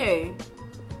 Kanye.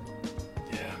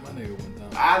 Yeah, my nigga went down.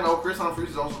 I know Chris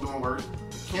Humphries is also doing worse.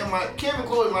 Kim and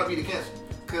Khloe might be the cancer.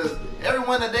 Because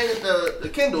everyone that dated the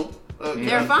Kendall,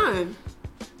 They're fine.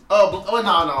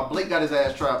 no, Blake got his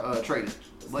ass traded.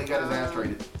 Blake got his ass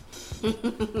traded.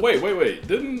 Wait.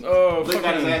 Didn't Blake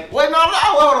got his ass. Wait, no,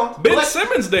 hold on. Ben Blake-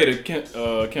 Simmons dated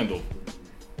Kendall,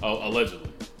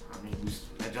 allegedly. I mean,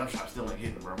 that jump shot still ain't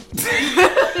hitting, bro.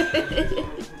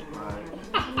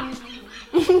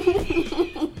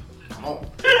 Come on,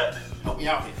 help me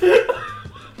out here.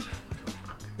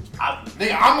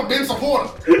 I'm a Ben supporter,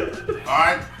 all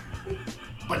right.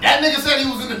 But that nigga said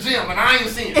he was in the gym, and I ain't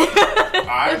seen it. All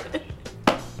right.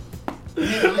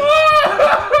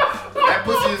 That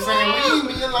pussy is saying, "Leave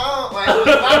me alone." Like,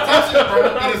 stop touching it,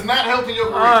 bro. It is not helping your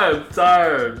career. I'm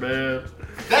tired, man.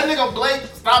 That nigga Blake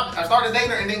started dating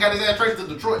her and then got his ass traded to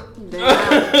Detroit.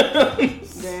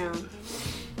 Damn.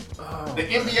 The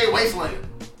NBA wasteland,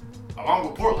 along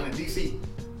with Portland and DC.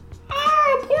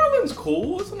 Portland's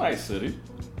cool. It's a nice city.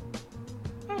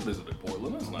 I visited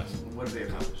Portland. That's nice. What did they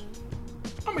accomplish?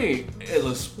 I mean, it's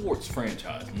a sports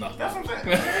franchise. Nothing. That's what I'm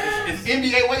saying. It's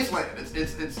NBA wasteland.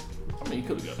 It's. I mean, you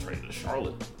could have got traded to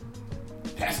Charlotte.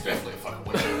 That's definitely a fucking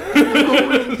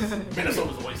wasteland.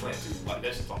 Minnesota's a wasteland too. Like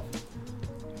that shit's awful.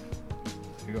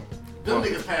 Here you Them go.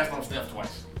 niggas passed on Steph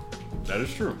twice. That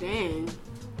is true. Dang.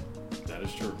 That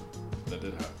is true. That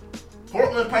did happen.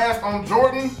 Portland passed on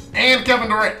Jordan and Kevin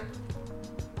Durant.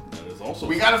 That is also.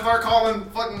 We gotta start calling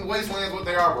fucking wastelands what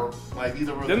they are, bro. Like these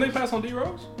are. Didn't they pass on D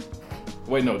Rose?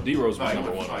 Wait, no. D Rose was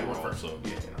number one overall. first. So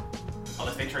Yeah,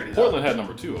 unless they traded. Portland had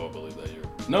number 2, I believe, that year.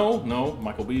 No.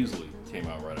 Michael Beasley came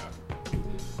out right after.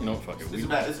 You know, fuck it. This is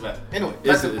bad. Anyway,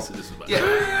 It's back to the bad. yeah,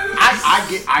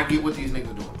 I get what these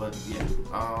niggas are doing, but yeah,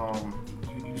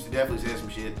 you used to definitely say some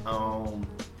shit.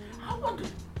 I wonder,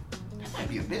 that might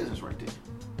be a business right there.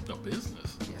 No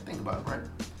business. Yeah, think about it, right?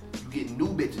 You get new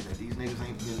bitches that these niggas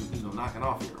ain't been, knocking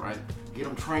off here, right? Get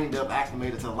them trained up,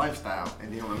 acclimated to the lifestyle,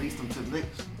 and then release them to the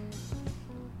niggas.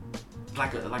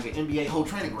 Like an NBA whole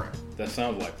training ground. That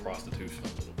sounds like prostitution a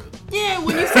little bit. Yeah,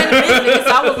 when you said a business,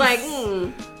 I was like,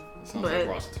 Sounds like But,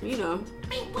 prostitution. you know. I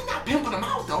mean, we're not pimping them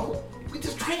out though. We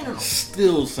just training them.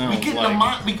 Still sounds We getting like. them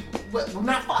mind. We're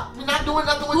not doing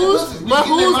nothing with Who's, their pussies. but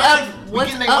who's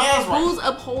What's right. who's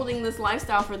upholding this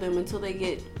lifestyle for them until they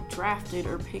get drafted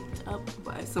or picked up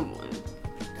by someone?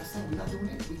 That's it. We're not doing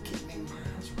it. We getting their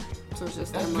minds right. So it's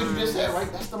just That's their what you just minds. said,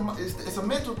 right? It's a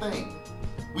mental thing.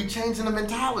 We changing the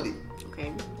mentality.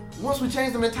 Okay. Once we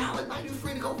change the mentality, now you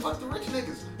free to go fuck the rich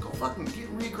niggas. Go fucking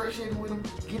get reingratiated with them.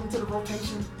 Get into the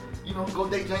rotation. Go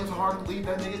date James Harden, leave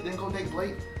that nigga. Then go date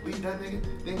Blake, leave that nigga.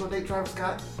 Then go date Travis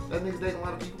Scott. That nigga's dating a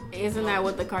lot of people. Isn't that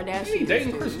what the Kardashians He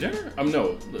dating do? Kris Jenner?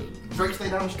 No. Drake stay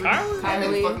down the street. Kylie? That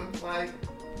nigga fucking,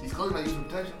 he's clearly not using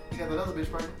protection. He got that other bitch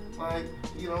pregnant.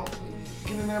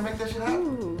 Get in there and make that shit happen.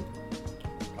 Ooh.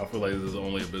 I feel like this is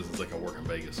only a business that can work in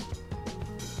Vegas.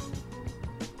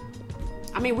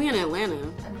 I mean, we in Atlanta.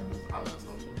 I mean, I love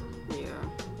stuff. Yeah.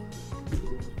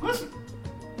 Listen,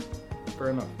 Fair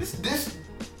enough. this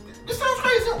sounds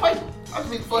crazy on paper. I just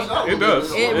need to flush it out. It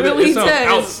does. It really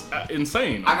sounds does.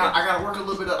 insane. I gotta work a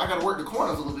little bit. I gotta work the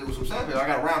corners a little bit with some sandpaper. I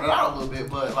gotta round it out a little bit,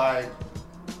 but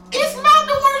it's not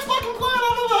the worst fucking plan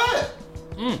I've ever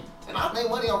had. And I make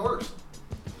money on worse.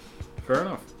 Fair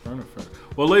enough.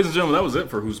 Well, ladies and gentlemen, that was it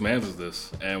for Whose Mans Is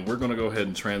This? And we're going to go ahead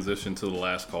and transition to the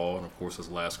last call. And of course, as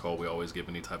last call, we always give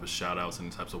any type of shout outs, any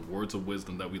types of words of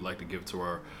wisdom that we'd like to give to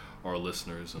our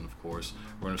listeners. And of course,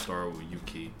 we're going to start with you,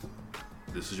 Key.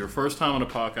 This is your first time on the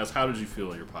podcast. How did you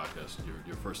feel in your podcast,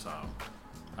 your first time?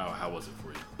 How was it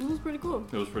for you? It was pretty cool.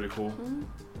 It was pretty cool? Mm-hmm.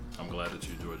 I'm glad that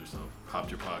you enjoyed yourself.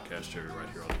 Popped your podcast cherry right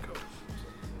here on the coast.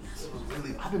 It was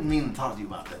really, I've been meaning to talk to you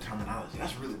about that terminology.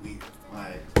 That's really weird.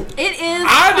 Like, it is.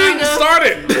 I didn't start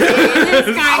it. It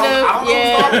is kind of. I don't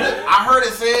know who started it. I heard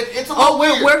it said it's a little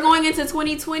weird. We're going into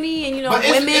 2020, and But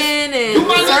women and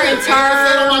certain terms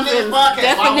terms and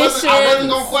definitions. I wasn't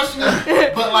gonna question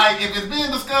it, but like if it's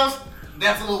being discussed,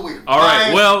 that's a little weird. All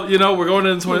right. Well, we're going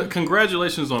into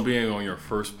congratulations on being on your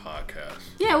first podcast.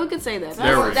 Yeah, we could say that.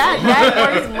 There we go.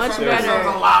 That works much That sounds better.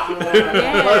 a lot more.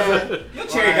 Yeah. Your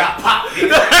cherry got popped.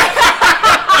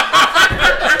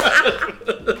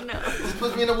 This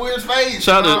puts me in a weird space.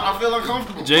 Shout out to- I feel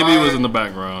uncomfortable. JB was in the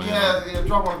background. Yeah,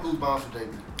 drop on the goosebumps for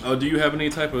JB. Do you have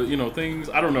any type of things?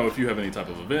 I don't know if you have any type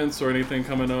of events or anything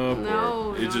coming up. No,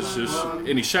 or it's no, just no.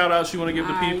 any shout outs you want to give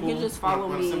to people? You can just follow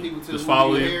Some me. people to Just the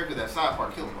follow movie you. here, 'cause that side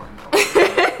part killing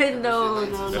right now.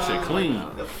 No. That shit clean.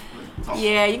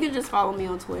 Yeah, you can just follow me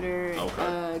on Twitter.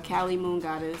 Okay. Cali Moon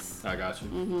Goddess. I got you.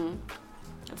 Mm-hmm.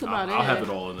 That's about it. I'll have it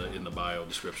all in the bio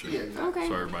description. Yeah, exactly. Okay.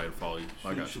 So everybody to follow you.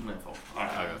 I got you. Shoot me info. I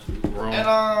got you. We're on.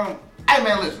 And hey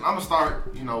man, listen, I'm gonna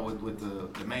start,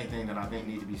 with the main thing that I think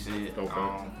need to be said.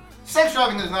 Okay. Sex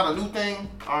trafficking is not a new thing.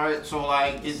 All right, so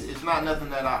like it's not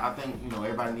nothing that I think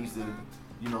everybody needs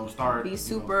to start. Be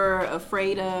super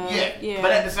afraid of. Yeah. But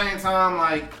at the same time,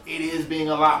 like it is being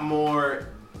a lot more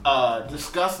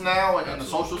discussed now in the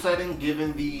social setting,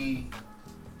 given the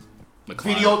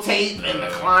videotape and the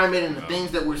climate and the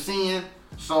things that we're seeing.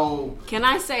 So Can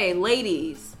I say,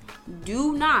 ladies,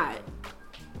 do not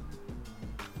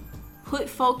put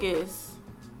focus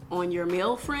on your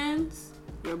male friends,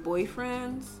 your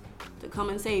boyfriends, to come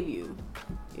and save you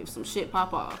if some shit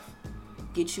pop off.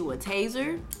 Get you a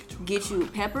taser, get you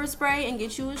pepper spray, and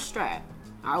get you a strap.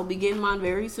 I'll be getting mine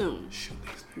very soon.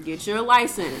 Get your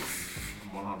license.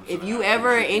 100%. If you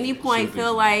ever at any point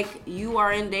feel like you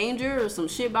are in danger or some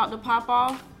shit about to pop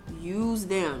off, use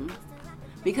them.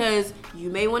 Because you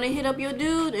may want to hit up your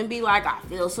dude and be like, I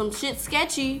feel some shit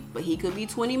sketchy, but he could be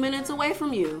 20 minutes away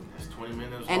from you. That's 20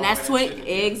 minutes. And that's 20, Yeah.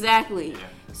 exactly. Yeah.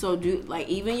 So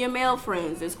even your male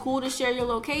friends, it's cool to share your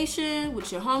location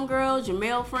with your homegirls, your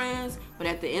male friends, but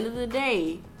at the end of the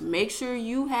day, make sure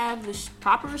you have the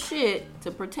proper shit to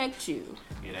protect you.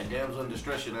 Yeah, that damsel in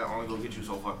distress shit that only gonna get you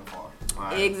so fucking far.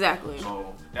 Right? Exactly.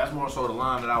 So that's more so the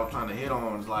line that I was trying to hit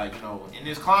on. Is like, in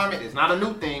this climate, it's not a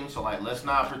new thing. So like, let's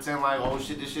not pretend like, oh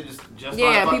shit, this shit is just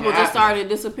Yeah, fucking people just happening. started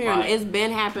disappearing. Like, it's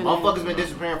been happening. Motherfuckers been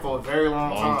disappearing for a very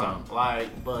long Long time. time.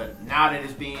 Like, but now that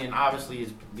it's being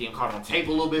caught on tape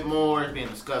a little bit more. It's being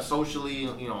discussed socially,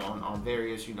 on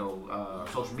various,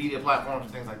 social media platforms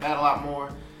and things like that a lot more.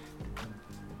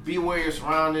 Be aware of your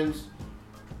surroundings.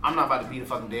 I'm not about to beat a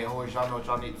fucking dead horse. Y'all know what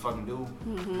y'all need to fucking do.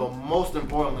 Mm-hmm. But most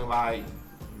importantly, like,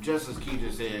 just as Key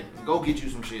just said, go get you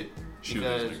some shit. Shoot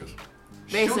Because these niggas.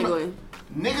 Basically.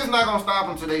 niggas not gonna stop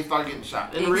until they start getting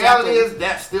shot. And the Exactly. reality is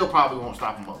that still probably won't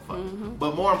stop a motherfucker. Mm-hmm.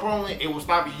 But more importantly, it will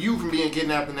stop you from being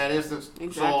kidnapped in that instance.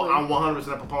 Exactly. So I'm 100%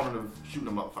 a proponent of shooting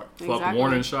a motherfucker. Fuck Exactly.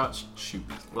 warning shots, shoot.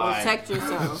 Like, Protect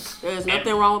yourself. There's And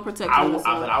nothing wrong with protecting but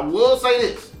yourself. I will say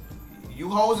this. You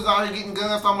hoes is out here getting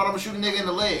guns talking about I'm gonna shoot a nigga in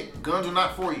the leg. Guns are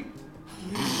not for you.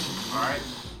 Alright?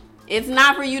 It's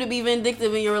not for you to be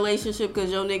vindictive in your relationship because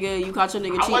you caught your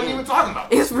nigga I wasn't cheating. even talking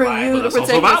about It's for Like, you but to that's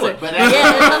also protect valid. yourself. But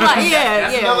that's, Yeah,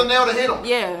 that's another yeah. nail to hit them.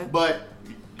 Yeah. But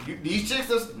these chicks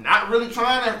that's not really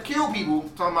trying to kill people,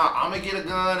 talking about I'm gonna get a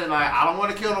gun and like I don't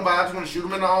want to kill nobody. I just want to shoot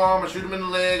them in the arm or shoot them in the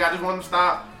leg. I just want them to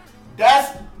stop.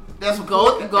 That's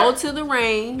Go to the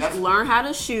range, that's- learn how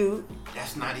to shoot.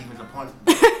 That's not even the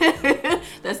point.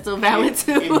 That's still valid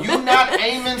too. If you not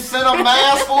aiming center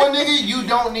mass for a nigga, you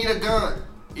don't need a gun.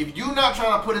 If you're not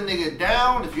trying to put a nigga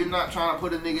down, if you're not trying to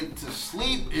put a nigga to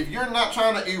sleep, if you're not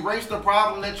trying to erase the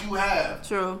problem that you have,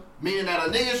 True. meaning that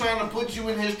a nigga's trying to put you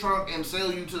in his trunk and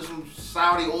sell you to some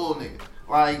Saudi oil nigga.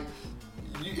 Like,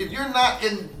 if you're not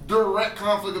in direct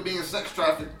conflict of being sex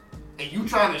trafficked and you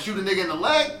trying to shoot a nigga in the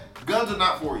leg, guns are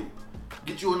not for you.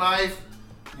 Get you a knife.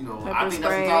 I Pepper think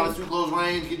spray. that's entirely too close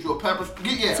range. Get you a pepper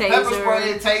spray,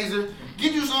 Taser. taser.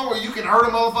 Get you somewhere you can hurt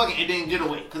a motherfucker and then get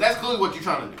away. Because that's clearly what you're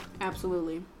trying to do.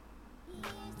 Absolutely.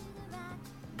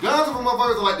 Guns for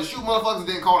motherfuckers are like to shoot motherfuckers and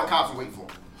then call the cops and wait for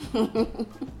them.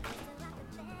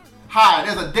 Hi,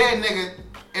 there's a dead nigga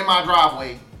in my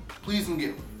driveway. Please come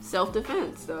get him.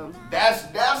 Self-defense, though. That's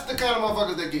the kind of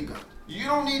motherfuckers that get guns. You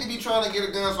don't need to be trying to get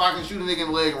a gun so I can shoot a nigga in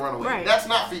the leg and run away. Right. That's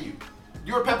not for you.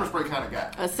 You're a pepper spray kind of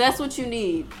guy. Assess what you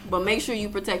need, but make sure you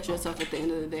protect yourself at the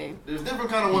end of the day. There's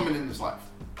different kind of women in this life.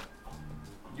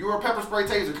 You're a pepper spray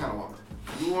taser kind of woman.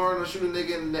 You are a shoot a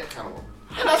nigga in the neck kind of woman.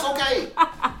 And that's okay.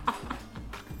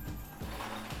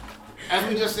 As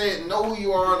we just said, know who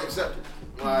you are and accept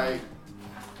it. Like,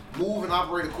 move and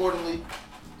operate accordingly.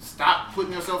 Stop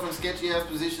putting yourself in sketchy ass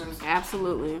positions.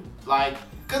 Absolutely. Like,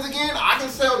 cause again, I can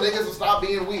tell niggas to stop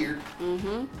being weird.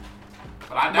 Mm-hmm.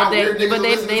 But I doubt weird niggas are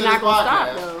listening to this not gonna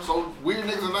podcast. stop, though. So weird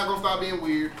niggas are not gonna stop being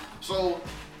weird. So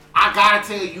I gotta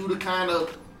tell you to kind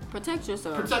of Protect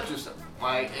yourself. protect yourself.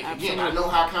 Like, again, Absolutely. I know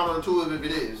how counterintuitive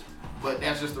it is, but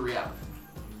that's just the reality.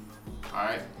 All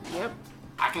right. Yep.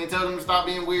 I can't tell them to stop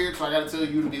being weird, so I gotta tell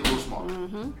you to be a little smarter.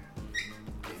 Mm-hmm.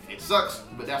 It sucks,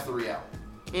 but that's the reality.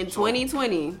 In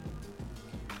 2020.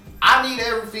 I need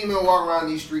every female walking around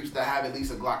these streets to have at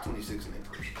least a Glock 26 in their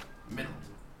purse. Minimum.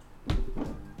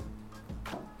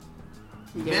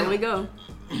 There we go.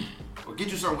 Or get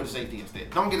you something with a safety instead.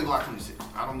 Don't get a Glock 26.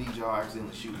 I don't need y'all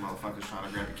accidentally shooting motherfuckers trying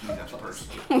to grab the keys out your purse.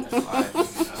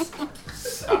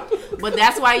 Stop. But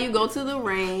that's why you go to the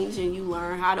range and you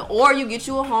learn how to, or you get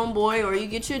you a homeboy, or you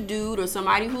get your dude, or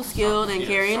somebody who's skilled in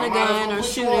carrying a Somebody's gun gonna or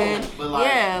put you shooting. on, but like,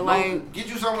 Yeah, no, like get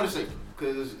you something with a safety.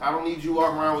 Cause I don't need you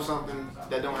walking around with something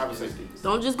that don't have a safety.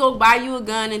 don't just go buy you a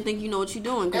gun and think you know what you're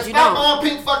doing, because And you stop don't.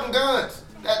 buying pink fucking guns.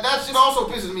 That shit also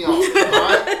pisses me off.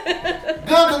 Alright?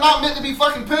 Guns are not meant to be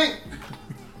fucking pink.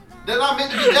 They're not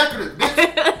meant to be decorative,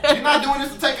 bitch. You're not doing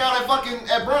this to take out at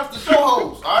brunch to show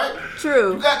hoes, alright?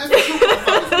 True. You got this to shoot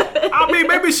motherfuckers. I mean,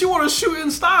 maybe she want to shoot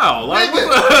in style. Like,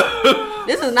 Nigga.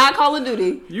 This is not Call of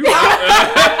Duty. you.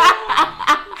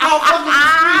 How fucking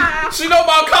street? She know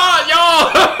about COD,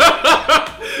 y'all.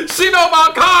 She know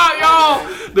about COD, y'all.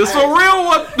 This a real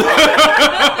one.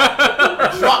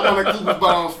 Drop one of Cooper's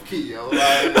bombs for key, yo.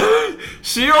 Like,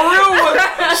 She a real one.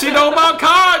 She know about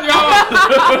COD, y'all.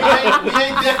 we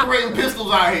ain't decorating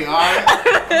pistols out here, alright?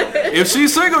 If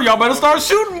she's single, y'all better start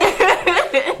shooting.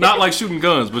 Not like shooting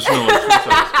guns, but you know, like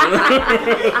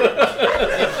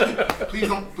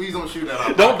Please don't shoot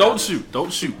at our don't shoot.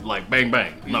 Don't shoot. Like bang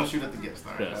bang. Please No. don't shoot at the guests,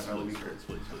 alright? Yes, That would be please, crazy.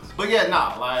 please. But yeah,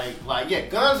 nah, like, yeah,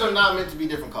 guns are not meant to be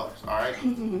different colors, alright?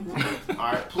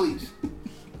 Alright, please.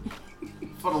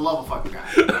 For the love of fucking God.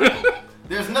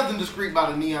 There's nothing discreet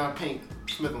about a neon pink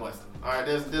Smith & Wesson. Alright,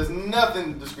 there's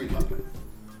nothing discreet about that.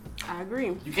 I agree.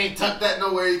 You can't tuck that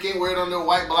nowhere, you can't wear it under a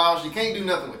white blouse, you can't do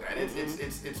nothing with that.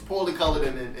 It's poorly colored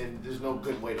and there's no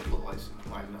good way to put lights.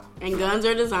 Like, no. And guns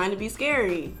are designed to be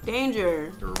scary.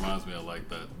 Danger. It reminds me of like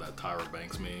that Tyra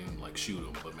Banks meme, like shoot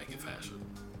 'em but make it fashion.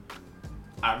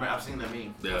 I've seen that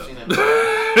meme. Yeah. I've seen that meme. I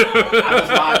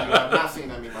just lied to you. I've not seen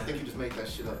that meme. I think you just made that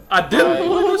shit up. I didn't. Like,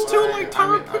 Look, it's too like I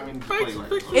Tyra mean, Banks.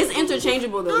 like, It's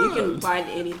interchangeable though. You can buy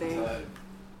anything.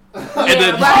 And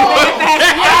then, Black man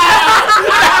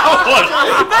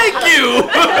fashion, thank you.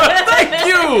 Thank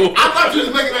you. I thought you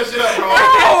was making that shit up, bro. Oh,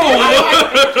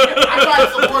 I tried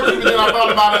to support you, but then I thought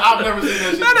about it. I've never seen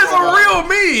that shit. that is a before. real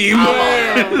meme.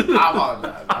 I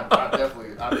apologize. I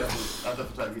definitely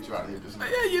tried to get you out of here. Just now.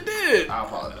 Yeah, you did. I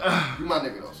apologize. You my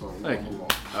nigga though, so we're Thank gonna you. move on.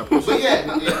 I appreciate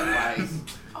But yeah, like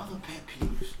other pet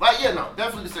peeves. Like yeah, no,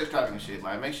 definitely the sex trafficking shit.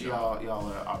 Like make sure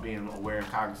y'all are being aware and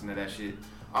cognizant of that shit.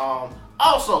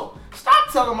 Also, stop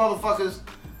telling motherfuckers.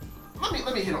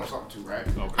 Let me hit on something too, right?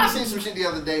 Okay. I seen some shit the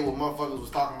other day where motherfuckers was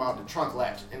talking about the trunk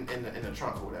latch in the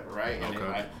trunk or whatever, right? And Okay.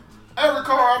 they like, every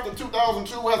car after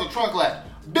 2002 has a trunk latch.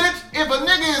 Bitch, if a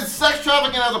nigga is sex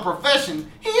trafficking as a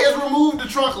profession, he has removed the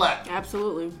trunk latch.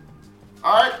 Absolutely.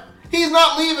 Alright? He's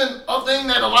not leaving a thing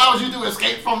that allows you to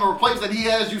escape from the place that he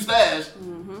has you stashed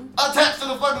attached to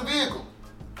the fucking vehicle.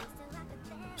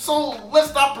 So let's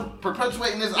stop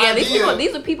perpetuating this Yeah, idea.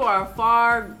 these are people are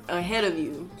far ahead of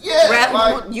you. Yeah, Rather,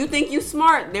 like- you think you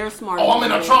smart, they're smarter. Oh, I'm in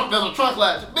than a you. trunk. There's a trunk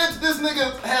latch. Bitch, this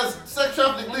nigga has sex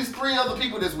trafficked at least 3 other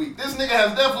people this week. This nigga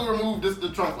has definitely removed the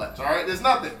trunk latch. All right, there's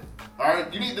nothing. All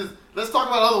right, you need to. Let's talk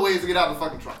about other ways to get out of the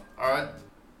fucking trunk. All right.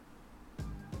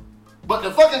 But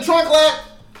the fucking trunk latch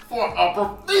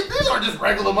for these are just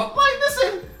regular. Like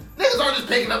listen, niggas aren't just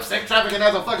picking up sex trafficking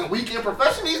as a fucking weekend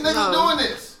profession. These niggas No. doing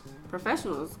this.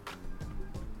 Professionals.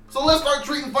 So let's start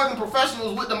treating fucking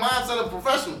professionals with the mindset of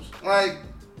professionals. Like,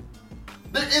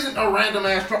 there isn't a random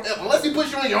ass trunk. Unless he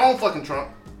puts you in your own fucking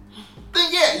trunk,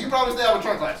 then yeah, you probably still have a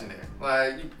trunk latch in there.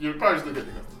 Like, you're probably still good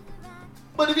to go.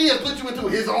 But if he has put you into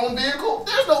his own vehicle,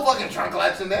 there's no fucking trunk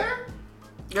latch in there.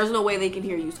 There's no way they can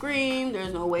hear you scream.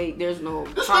 There's no way. There's no.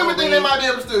 The screaming thing they might be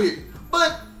able to still hear.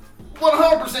 But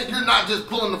 100% you're not just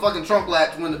pulling the fucking trunk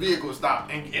latch when the vehicle is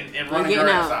stopped and running your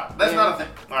getting ass out. out. That's Yeah. not a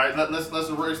thing. Alright, let's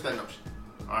erase that notion.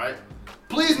 Alright?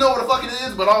 please know what the fuck it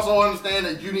is, but also understand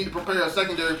that you need to prepare a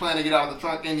secondary plan to get out of the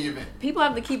trunk in the event. People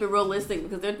have to keep it realistic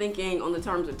because they're thinking on the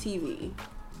terms of TV.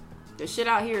 The shit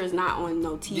out here is not on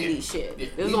no TV shit. Yeah.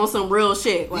 This is on some real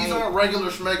shit. These Like, aren't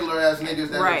regular schmegular ass niggas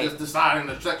that Right. are just deciding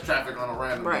to sex traffic on a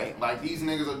random Right. day. Like, these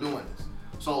niggas are doing this.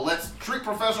 So let's treat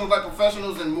professionals like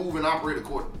professionals and move and operate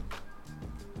accordingly.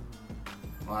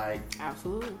 Like,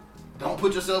 absolutely. don't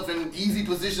put yourself in easy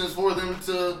positions for them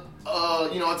to,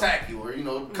 attack you or,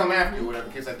 come after you or whatever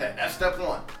case like that. That's step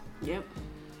one. Yep.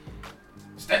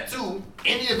 Step two,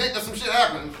 in the event that some shit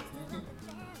happens,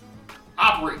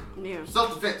 operate. Yeah.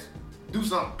 Self-defense. Do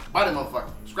something. Bite a motherfucker.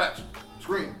 Scratch.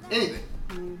 Scream. Anything.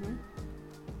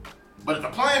 But if the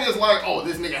plan is like, oh,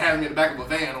 this nigga has me in the back of a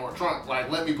van or a trunk,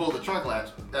 like, let me pull the trunk latch,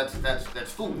 that's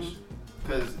foolish.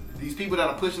 Because these people that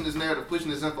are pushing this narrative, pushing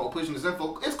this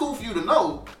info, it's cool for you to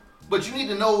know, but you need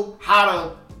to know how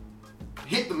to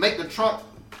make the trunk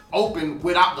open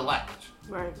without the latch.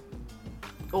 Right.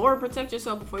 Or protect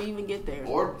yourself before you even get there.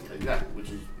 Or, exactly,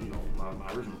 which is, my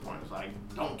original point is like,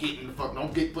 don't get put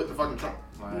in the fucking trunk.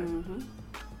 Like,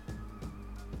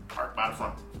 park by the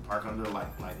front. Park under the light.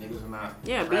 Like, niggas are not.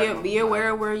 Yeah, be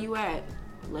aware of where you at.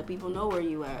 Let people know where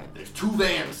you at. There's 2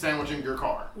 vans sandwiching your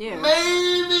car. Yeah. Maybe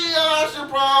I should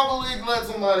probably let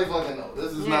somebody fucking know.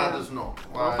 This is not just normal.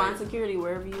 Or find security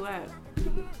wherever you at.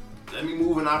 Let me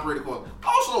move and operate accordingly.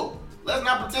 Also, let's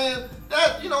not pretend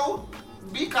that,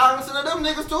 be cognizant of them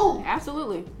niggas too.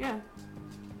 Absolutely, yeah.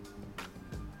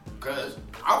 Cause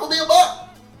I will be a buck.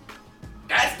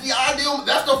 That's the ideal.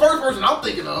 That's the first person I'm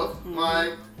thinking of.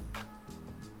 Like,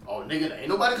 oh nigga, ain't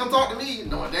nobody come talk to me.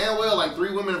 Knowing damn well like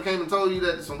 3 women have came and told you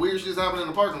that some weird shit's happening in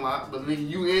the parking lot, but nigga,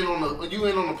 you in on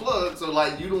the plug. So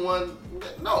like, you the one.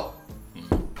 No.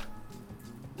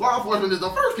 Law enforcement is the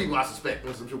first people I suspect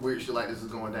when some weird shit like this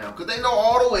is going down. Because they know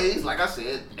all the ways, like I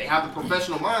said, they have the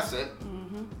professional mindset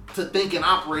to think and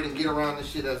operate and get around this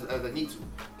shit as they need to.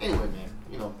 Anyway, man,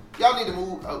 y'all need to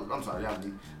move. Oh, I'm sorry, y'all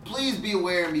need. Please be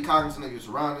aware and be cognizant of your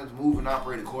surroundings, move and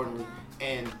operate accordingly,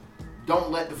 and don't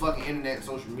let the fucking internet and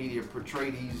social media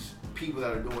portray these people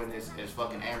that are doing this as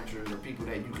fucking amateurs or people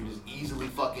that you can just easily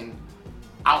fucking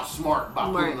outsmart by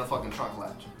pulling the fucking trunk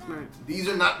latch. Right. These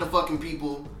are not the fucking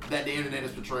people that the internet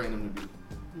is portraying them to be.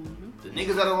 The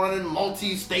niggas that are running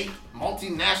multi-state,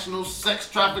 multinational sex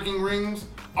trafficking rings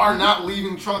are not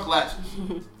leaving trunk latches.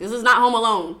 This is not Home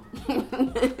Alone.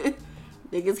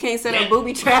 Niggas can't set up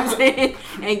booby traps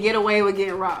and get away with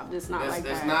getting robbed. It's not like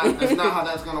that. That's not how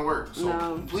that's gonna work. So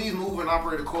No. please move and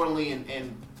operate accordingly,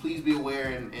 and please be aware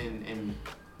and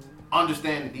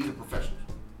understand that these are professionals.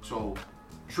 So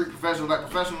treat professionals like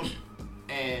professionals,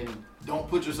 and don't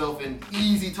put yourself in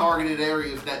easy targeted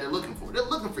areas that they're looking for. They're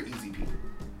looking for easy people.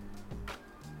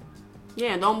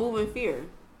 Yeah, don't move in fear.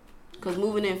 Because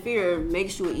moving in fear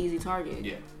makes you an easy target.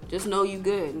 Yeah. Just know you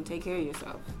good and take care of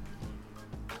yourself.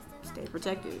 Stay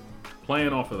protected.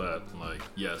 Playing off of that, like,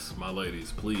 yes, my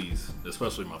ladies, please,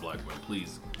 especially my black women,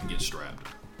 please get strapped.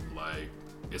 Like,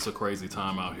 it's a crazy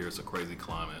time out here. It's a crazy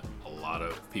climate. A lot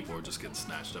of people are just getting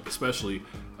snatched up. Especially,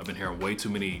 I've been hearing way too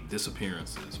many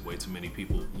disappearances, way too many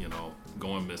people,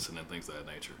 going missing and things of that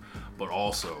nature. But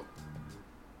also,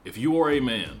 if you are a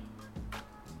man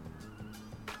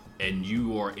and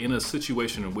you are in a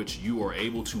situation in which you are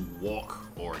able to walk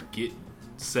or get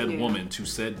said woman to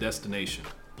said destination,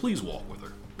 please walk with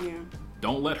her. Yeah.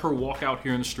 Don't let her walk out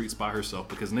here in the streets by herself,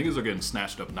 because niggas are getting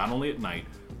snatched up not only at night,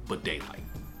 but daylight.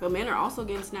 But men are also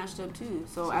getting snatched up too.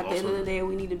 So at the end of the day,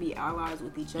 we need to be allies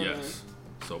with each other. Yes.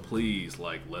 So please,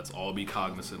 let's all be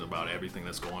cognizant about everything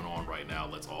that's going on right now.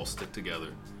 Let's all stick together.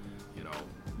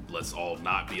 Let's all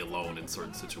not be alone in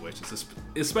certain situations,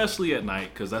 especially at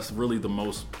night, because that's really the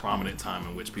most prominent time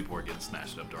in which people are getting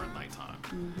snatched up during nighttime.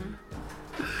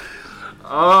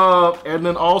 And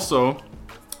then also,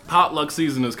 potluck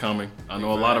season is coming. I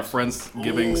know a lot of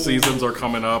Friendsgiving seasons are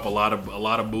coming up. A lot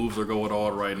of moves are going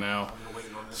on right now.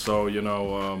 So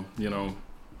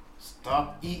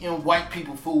Stop eating white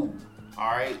people food.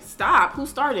 All right. Stop. Who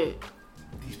started?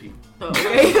 These people.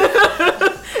 Okay.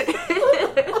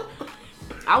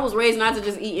 I was raised not to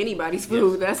just eat anybody's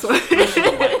food. That's why.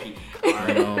 Especially white people. All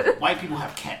right. White people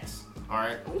have cats. All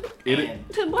right.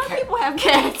 Black people have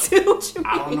cats too. What you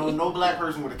mean? I don't know no black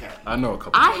person with a cat. I know a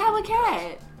couple. I have a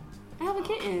cat. I have a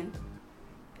kitten.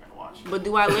 Gotta watch. But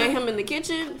do I let him in the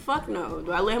kitchen? Fuck no.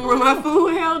 Do I let him run my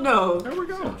food? Hell no. There we I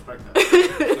go. respect that.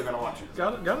 Still gotta watch it.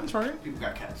 Got it trained. People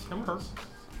got cats. Come her. Those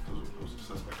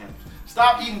are suspect animals.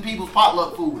 Stop eating people's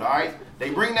potluck food, all right? They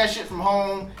bring that shit from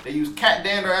home. They use cat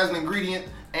dander as an ingredient,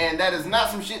 and that is not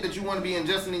some shit that you want to be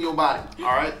ingesting in your body,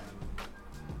 all right?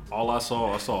 All I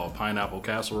saw a pineapple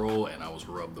casserole, and I was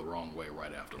rubbed the wrong way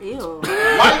right afterwards. Ew.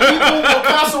 White people will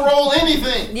casserole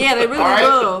anything. Yeah, they really All right?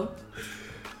 will.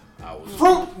 I was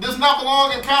Fruit does not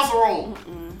belong in casserole.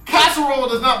 Casserole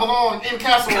does not belong in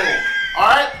casserole. All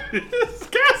right? It's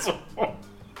casserole.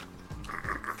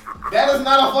 That is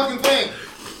not a fucking thing.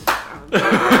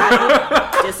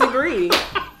 I disagree.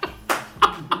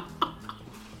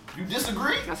 You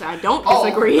disagree? I said I don't Oh.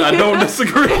 disagree. I don't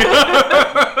disagree.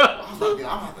 I was like,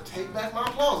 I'm about to take back my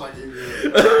applause I gave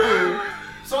you.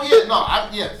 So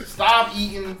yeah, stop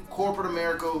eating corporate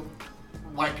America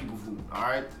white people food, all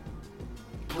right?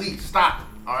 Please stop,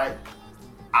 all right?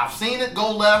 I've seen it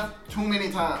go left too many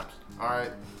times, all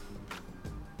right?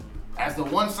 As the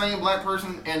one same black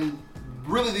person and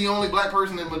really the only black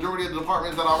person in the majority of the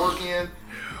departments that I work in,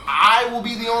 I will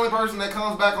be the only person that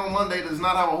comes back on Monday that does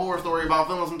not have a horror story about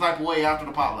feeling some type of way after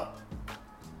the potluck.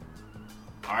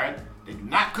 All right? They do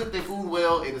not cook their food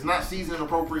well. It is not seasoned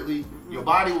appropriately. Your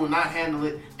body will not handle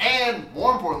it. And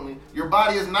more importantly, your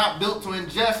body is not built to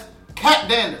ingest cat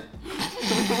dander.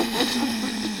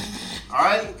 All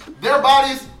right? Their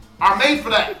bodies are made for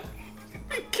that.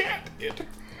 Cat dander.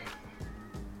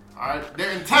 All right?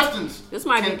 Their intestines This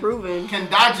might be proven. can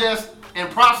digest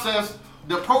and process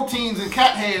the proteins in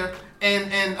cat hair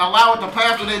and allow it to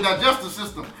pass through their digestive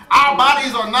system. Our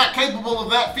bodies are not capable of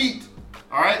that feat.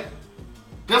 All right?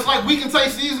 Just like we can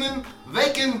taste seasoning,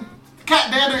 they can.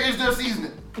 Cat dander is their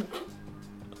seasoning.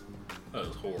 That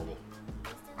is horrible.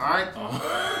 All right?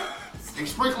 And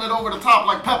sprinkle it over the top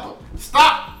like pepper.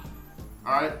 Stop.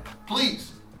 All right?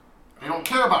 Please. They don't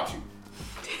care about you.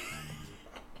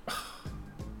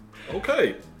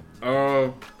 Okay.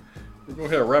 We're going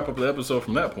to wrap up the episode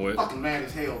from that point. Fucking mad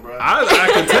as hell, bro. I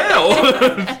can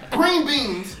tell. Green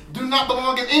beans do not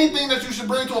belong in anything that you should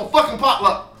bring to a fucking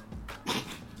potluck.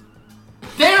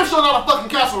 Damn sure not a fucking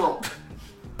casserole.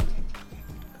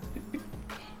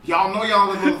 Y'all know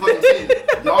y'all have motherfucking seen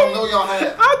it. Y'all know y'all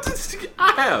have.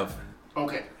 I have.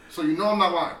 Okay, so you know I'm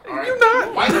not lying. All right? You're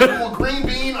not. White people, a green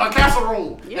bean, a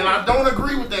casserole. Yeah. And I don't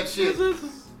agree with that shit. Because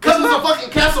it's a fucking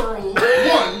casserole,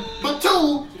 one. But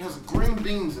two, it has green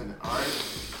beans in it, alright?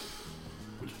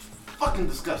 Which is fucking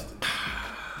disgusting.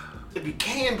 It'd be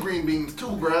canned green beans too,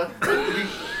 bruh.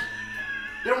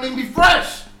 They don't even be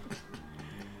fresh.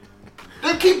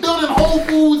 They keep building Whole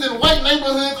Foods in white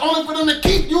neighborhoods only for them to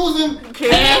keep using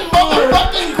canned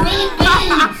motherfucking green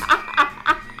beans.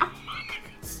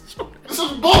 This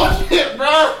is bullshit,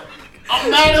 bruh.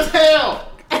 I'm mad as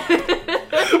hell.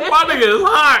 My nigga is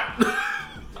hot.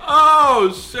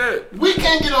 Oh, shit. We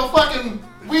can't get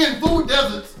we in food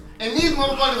deserts, and these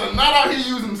motherfuckers are not out here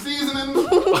using seasonings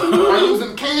or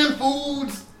using canned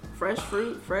foods. Fresh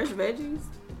fruit, fresh veggies.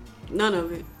 None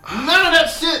of it. None of that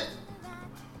shit.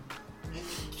 And they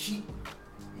keep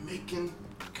making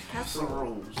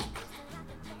casseroles.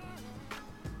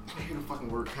 I hear the fucking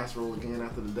word casserole again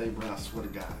after the day, bro. I swear to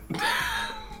God.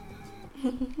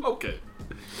 Okay.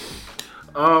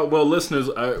 Well, listeners,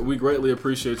 we greatly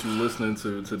appreciate you listening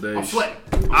to today's. I'm sweating.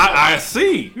 I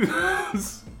see.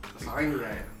 That's how angry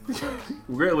I am.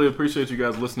 We greatly appreciate you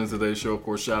guys listening to today's show. Of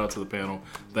course, shout out to the panel.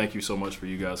 Thank you so much for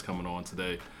you guys coming on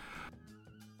today.